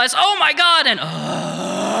response is less, oh my God. And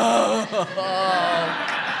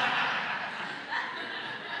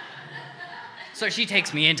So she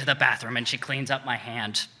takes me into the bathroom and she cleans up my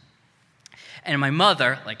hand. And my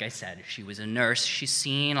mother, like I said, she was a nurse. She's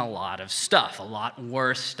seen a lot of stuff, a lot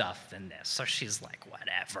worse stuff than this. So she's like,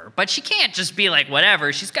 whatever. But she can't just be like,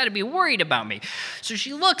 whatever. She's got to be worried about me. So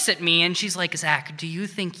she looks at me and she's like, Zach, do you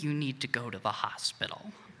think you need to go to the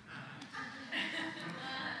hospital?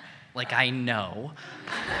 Like, I know.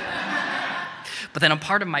 But then a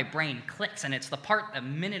part of my brain clicks, and it's the part that a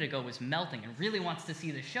minute ago was melting and really wants to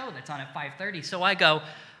see the show that's on at 5:30. So I go,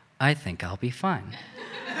 I think I'll be fine.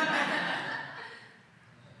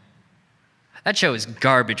 That show is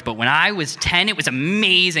garbage, but when I was 10, it was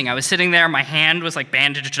amazing. I was sitting there, my hand was like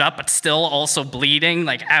bandaged up, but still also bleeding,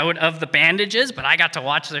 like out of the bandages, but I got to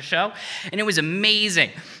watch the show, and it was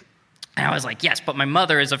amazing. And I was like, yes, but my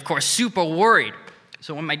mother is, of course, super worried.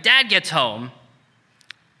 So when my dad gets home,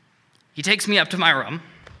 he takes me up to my room,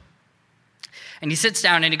 and he sits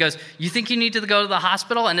down and he goes, you think you need to go to the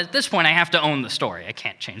hospital? And at this point, I have to own the story. I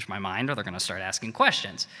can't change my mind, or they're going to start asking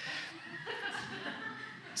questions.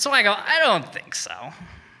 So I go, I don't think so.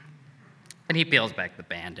 And he peels back the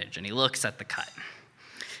bandage, and he looks at the cut.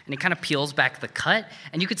 And he kind of peels back the cut,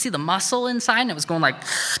 and you could see the muscle inside, and it was going like,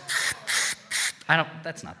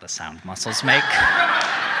 that's not the sound muscles make.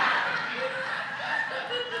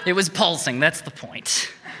 It was pulsing, that's the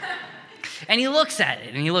point. And he looks at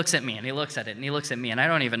it, and he looks at me, and he looks at it, and he looks at me, and I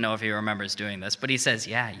don't even know if he remembers doing this, but he says,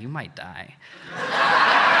 yeah, you might die.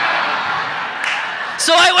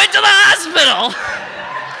 So I went to the hospital.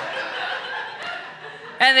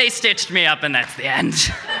 And they stitched me up, and that's the end.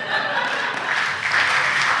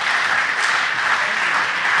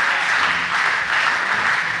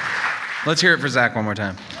 Let's hear it for Zach one more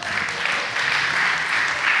time.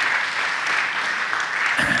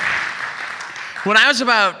 When I was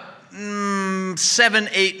about 7,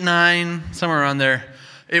 8, 9, somewhere around there,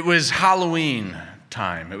 it was Halloween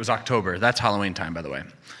time. It was October. That's Halloween time, by the way.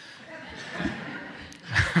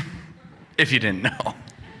 If you didn't know.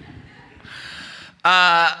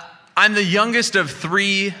 I'm the youngest of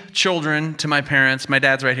 3 children to my parents. My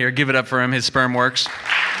dad's right here. Give it up for him. His sperm works.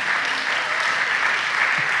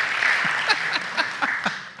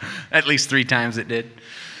 At least 3 times it did.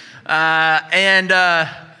 And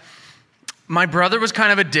my brother was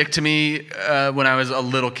kind of a dick to me when I was a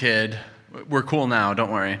little kid. We're cool now,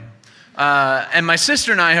 don't worry. And my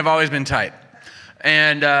sister and I have always been tight.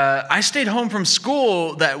 And I stayed home from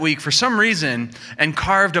school that week for some reason and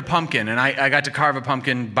carved a pumpkin. And I got to carve a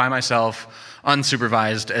pumpkin by myself,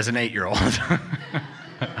 unsupervised, as an 8-year-old.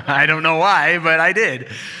 I don't know why, but I did.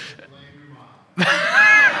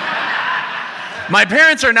 My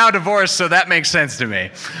parents are now divorced, so that makes sense to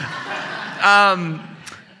me.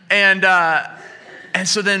 And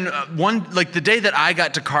so then the day that I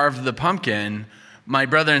got to carve the pumpkin, my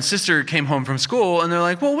brother and sister came home from school, and they're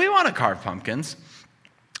like, well, we want to carve pumpkins.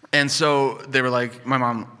 And so they were like,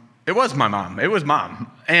 it was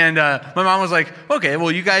mom. And my mom was like, okay,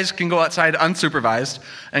 well, you guys can go outside unsupervised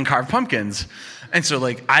and carve pumpkins. And so,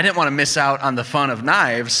 like, I didn't want to miss out on the fun of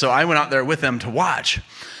knives, so I went out there with them to watch.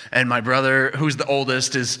 And my brother, who's the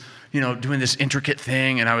oldest, is, doing this intricate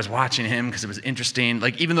thing, and I was watching him because it was interesting.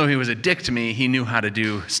 Like, even though he was a dick to me, he knew how to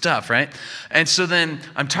do stuff, right? And so then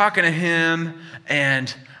I'm talking to him,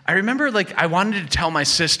 and I remember, like, I wanted to tell my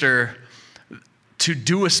sister to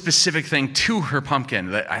do a specific thing to her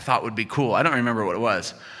pumpkin that I thought would be cool. I don't remember what it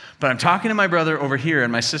was. But I'm talking to my brother over here,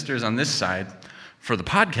 and my sister's on this side. For the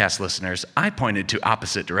podcast listeners, I pointed to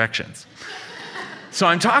opposite directions. So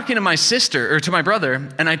I'm talking to my sister, or to my brother,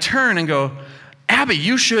 and I turn and go, Abby,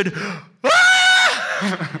 you should,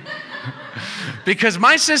 because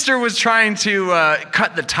my sister was trying to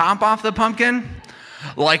cut the top off the pumpkin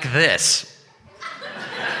like this.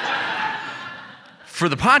 For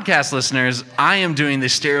the podcast listeners, I am doing the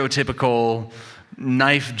stereotypical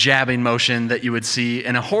knife jabbing motion that you would see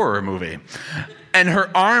in a horror movie. And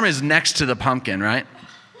her arm is next to the pumpkin, right?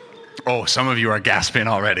 Oh, some of you are gasping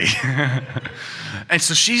already. And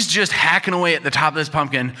so she's just hacking away at the top of this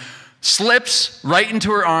pumpkin, slips right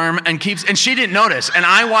into her arm and she didn't notice. And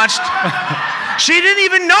I watched, she didn't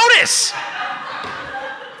even notice.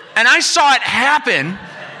 And I saw it happen.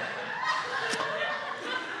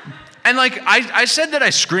 And like, I said that I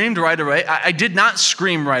screamed right away. I did not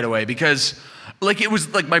scream right away because like, it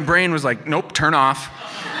was like, my brain was like, nope, turn off.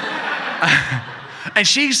 And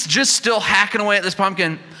she's just still hacking away at this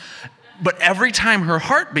pumpkin. But every time her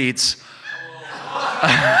heart beats,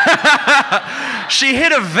 she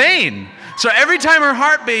hit a vein. So every time her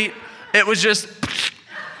heart beat, it was just,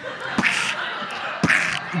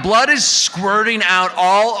 blood is squirting out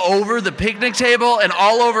all over the picnic table and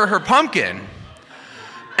all over her pumpkin.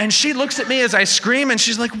 And she looks at me as I scream and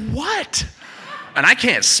she's like, what? And I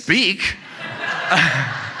can't speak. And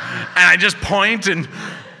I just point and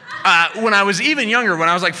when I was even younger, when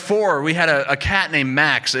I was like 4, we had a cat named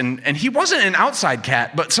Max, and he wasn't an outside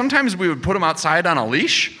cat, but sometimes we would put him outside on a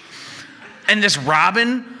leash, and this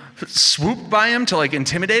robin swooped by him to like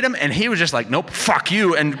intimidate him, and he was just like, nope, fuck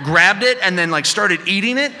you, and grabbed it, and then like started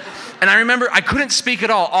eating it. And I remember I couldn't speak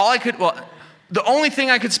at all. The only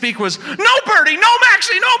thing I could speak was, no Birdie, no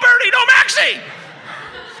Maxie, no Birdie, no Maxie.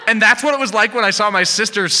 And that's what it was like when I saw my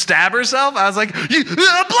sister stab herself. I was like,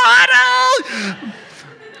 blood!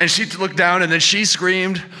 And she looked down and then she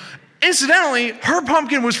screamed. Incidentally, her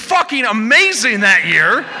pumpkin was fucking amazing that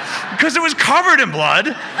year because it was covered in blood.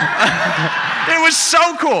 It was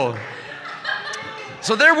so cool.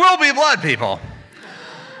 So there will be blood, people.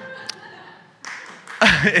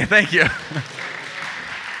 Thank you.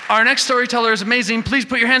 Our next storyteller is amazing. Please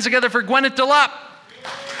put your hands together for Gwyneth Delop.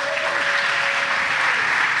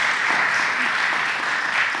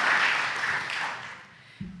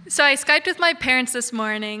 So I Skyped with my parents this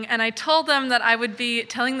morning, and I told them that I would be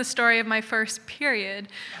telling the story of my first period,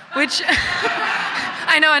 which,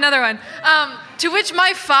 I know, another one, to which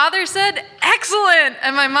my father said, excellent,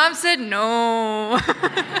 and my mom said, no.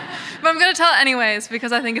 But I'm going to tell it anyways,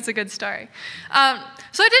 because I think it's a good story.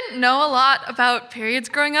 So I didn't know a lot about periods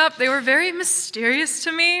growing up. They were very mysterious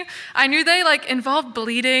to me. I knew they involved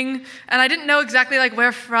bleeding, and I didn't know exactly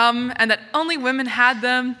where from, and that only women had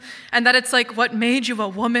them, and that it's what made you a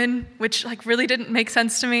woman, which really didn't make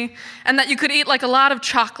sense to me, and that you could eat a lot of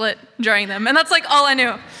chocolate during them, and that's all I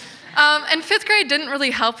knew. And 5th grade didn't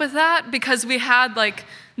really help with that because we had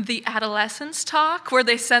the adolescence talk where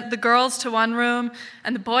they sent the girls to one room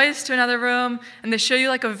and the boys to another room, and they show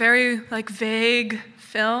you a very vague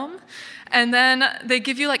film, and then they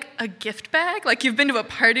give you a gift bag, you've been to a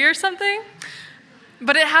party or something,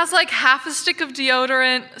 but it has half a stick of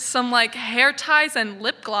deodorant, some hair ties and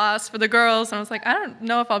lip gloss for the girls, and I was I don't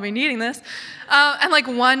know if I'll be needing this,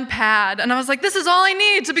 and one pad, and I was this is all I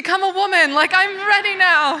need to become a woman, I'm ready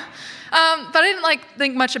now. But I didn't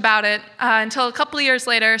think much about it until a couple of years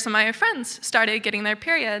later. Some of my friends started getting their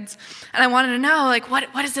periods, and I wanted to know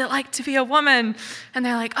what is it like to be a woman? And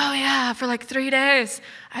they're oh yeah, for 3 days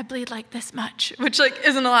I bleed this much, which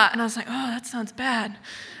isn't a lot. And I was oh, that sounds bad.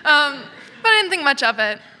 But I didn't think much of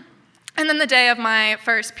it. And then the day of my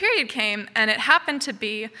first period came, and it happened to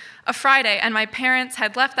be a Friday, and my parents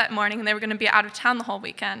had left that morning, and they were going to be out of town the whole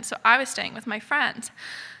weekend, so I was staying with my friends.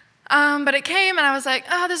 But it came, and I was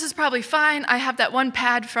oh, this is probably fine. I have that one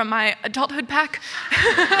pad from my adulthood pack.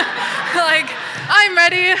 I'm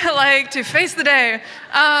ready, to face the day.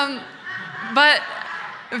 But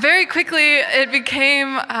very quickly, it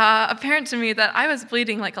became apparent to me that I was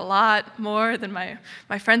bleeding a lot more than my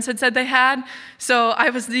friends had said they had. So I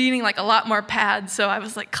was needing a lot more pads. So I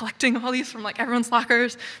was collecting all these from everyone's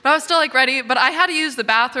lockers. But I was still ready. But I had to use the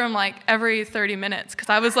bathroom every 30 minutes because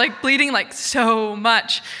I was bleeding so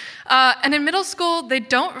much. And in middle school, they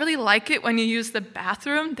don't really like it when you use the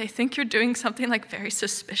bathroom. They think you're doing something like very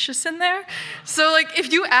suspicious in there. So like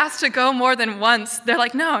if you ask to go more than once, they're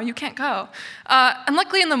like, no, you can't go. And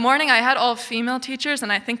luckily in the morning, I had all female teachers,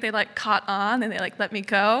 and I think they like caught on and they like let me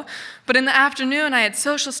go. But in the afternoon, I had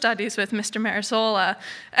social studies with Mr. Marisola.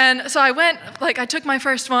 And so I went, like I took my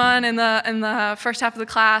first one in the first half of the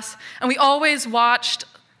class, and we always watched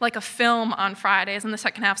like a film on Fridays in the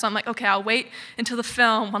second half. So I'm like, okay, I'll wait until the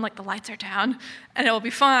film when like the lights are down, and it will be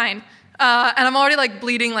fine. And I'm already like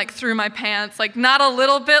bleeding like through my pants, like not a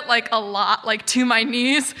little bit, like a lot, like to my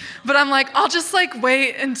knees. But I'm like, I'll just like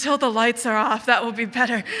wait until the lights are off. That will be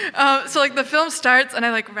better. So like the film starts, and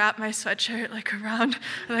I like wrap my sweatshirt like around,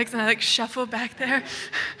 like, and I like shuffle back there. And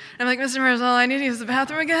I'm like, Mr. Marisola, I need to use the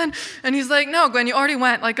bathroom again. And he's like, no, Gwen, you already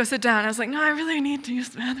went. Like, go sit down. I was like, no, I really need to use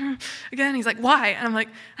the bathroom again. He's like, why? And I'm like,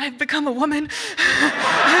 I've become a woman.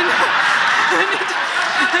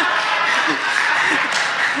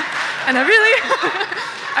 And I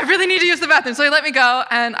really need to use the bathroom. So he let me go,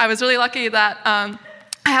 and I was really lucky that I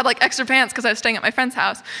had like extra pants because I was staying at my friend's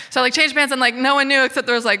house. So I like changed pants, and like no one knew except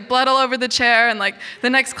there was like blood all over the chair. And like the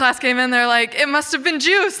next class came in, they're like, it must have been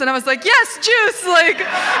juice. And I was like, yes, juice. Like,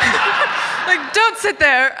 like don't sit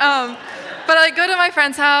there. But I like go to my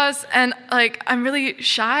friend's house, and like I'm really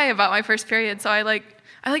shy about my first period. So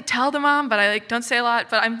I tell the mom, but I like don't say a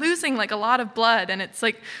lot, but I'm losing like a lot of blood, and it's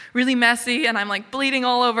like really messy, and I'm like bleeding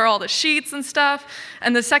all over all the sheets and stuff.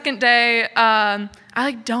 And the second day, I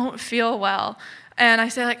like don't feel well. And I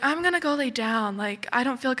say like, I'm gonna go lay down, like I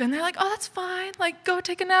don't feel good. And they're like, oh, that's fine, like go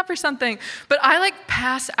take a nap or something. But I like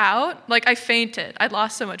pass out, like I fainted. I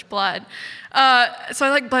lost so much blood. So I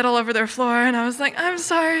like bled all over their floor, and I was like, I'm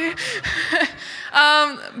sorry.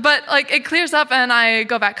 But like it clears up, and I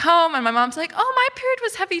go back home, and my mom's like, oh, my period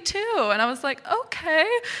was heavy too. And I was like, okay,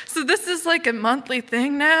 so this is like a monthly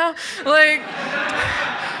thing now? Like,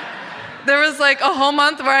 there was like a whole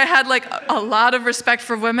month where I had like a lot of respect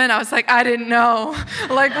for women. I was like, I didn't know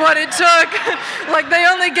like what it took. Like they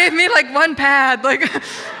only gave me like one pad, like.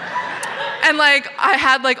 And like I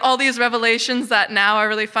had like all these revelations that now are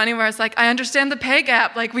really funny, where I was like, I understand the pay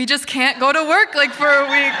gap. Like we just can't go to work like for a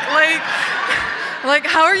week. Like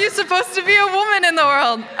how are you supposed to be a woman in the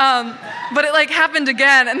world? But it like happened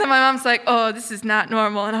again, and then my mom's like, oh, this is not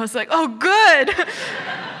normal. And I was like, oh, good.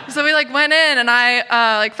 So we like went in, and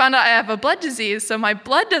I like found out I have a blood disease, so my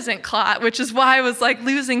blood doesn't clot, which is why I was like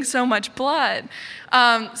losing so much blood.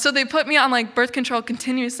 So they put me on like birth control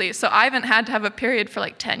continuously, so I haven't had to have a period for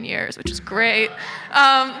like 10 years, which is great.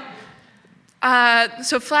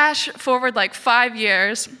 So flash forward like 5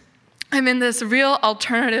 years, I'm in this real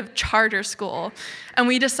alternative charter school, and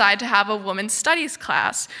we decide to have a women's studies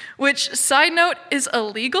class, which, side note, is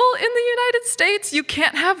illegal in the United States. You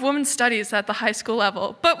can't have women's studies at the high school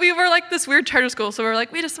level. But we were like this weird charter school, so we were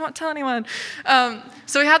like, we just won't tell anyone.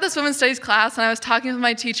 So we had this women's studies class, and I was talking with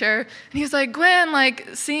my teacher, and he was like, Gwen, like,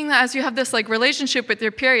 seeing that as you have this like relationship with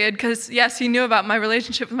your period, because yes, he knew about my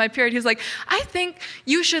relationship with my period, he was like, I think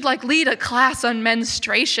you should like lead a class on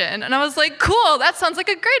menstruation. And I was like, cool, that sounds like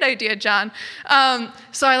a great idea, John.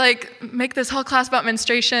 So I like make this whole class about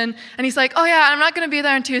menstruation, and he's like, oh yeah, I'm not gonna be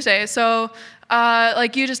there on Tuesday, so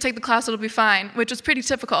like you just take the class, it'll be fine, which was pretty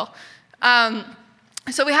typical.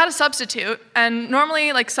 So we had a substitute, and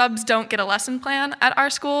normally like subs don't get a lesson plan at our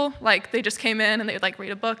school, like they just came in and they would like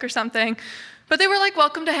read a book or something, but they were like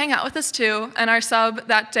welcome to hang out with us too. And our sub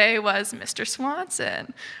that day was Mr.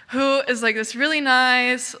 Swanson, who is like this really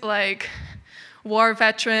nice like war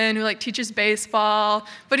veteran who like teaches baseball,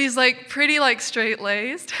 but he's like pretty like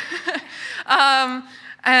straight-laced.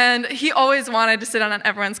 And he always wanted to sit on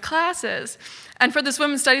everyone's classes. And for this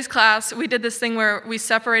women's studies class, we did this thing where we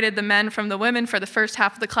separated the men from the women for the first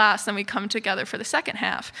half of the class, and we come together for the second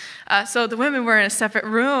half. So the women were in a separate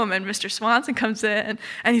room, and Mr. Swanson comes in,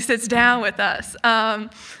 and he sits down with us.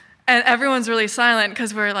 And everyone's really silent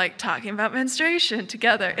because we're like talking about menstruation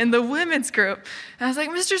together in the women's group. And I was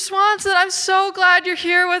like, Mr. Swanson, I'm so glad you're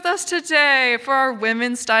here with us today for our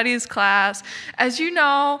women's studies class. As you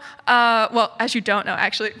know, well, as you don't know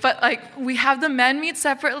actually, but like we have the men meet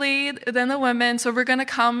separately than the women, so we're gonna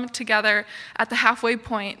come together at the halfway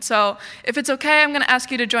point. So if it's okay, I'm gonna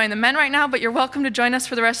ask you to join the men right now, but you're welcome to join us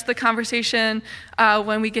for the rest of the conversation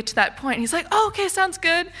when we get to that point. And he's like, oh, okay, sounds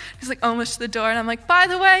good. He's like almost to the door, and I'm like, by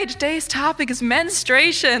the way, today's topic is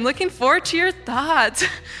menstruation. Looking forward to your thoughts.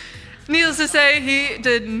 Needless to say, he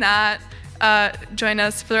did not join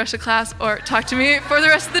us for the rest of the class or talk to me for the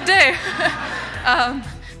rest of the day.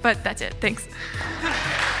 But that's it. Thanks.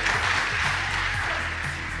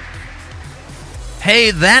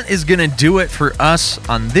 Hey, that is going to do it for us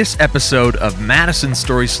on this episode of Madison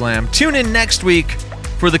Story Slam. Tune in next week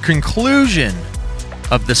for the conclusion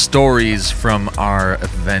of the stories from our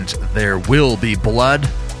event, There Will Be Blood.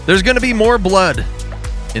 There's going to be more blood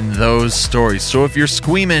in those stories. So if you're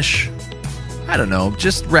squeamish, I don't know,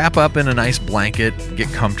 just wrap up in a nice blanket,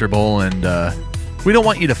 get comfortable, and we don't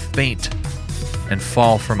want you to faint and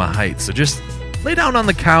fall from a height. So just lay down on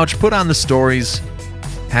the couch, put on the stories,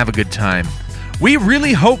 have a good time. We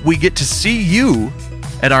really hope we get to see you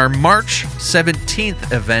at our March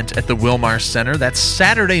 17th event at the Wilmar Center. That's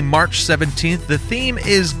Saturday, March 17th. The theme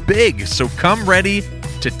is big, so come ready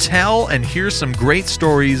to tell and hear some great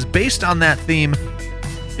stories based on that theme.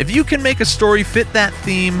 If you can make a story fit that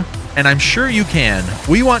theme, and I'm sure you can,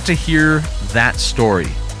 we want to hear that story.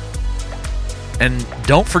 And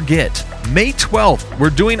don't forget, May 12th, we're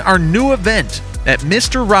doing our new event at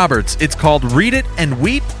Mr. Roberts. It's called Read It and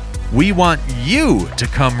Weep. We want you to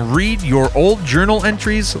come read your old journal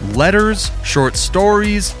entries, letters, short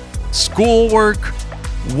stories, schoolwork,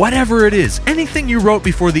 whatever it is. Anything you wrote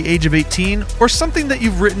before the age of 18 or something that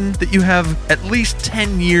you've written that you have at least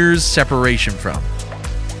 10 years separation from.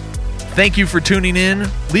 Thank you for tuning in.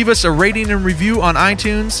 Leave us a rating and review on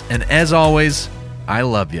iTunes. And as always, I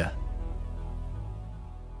love you.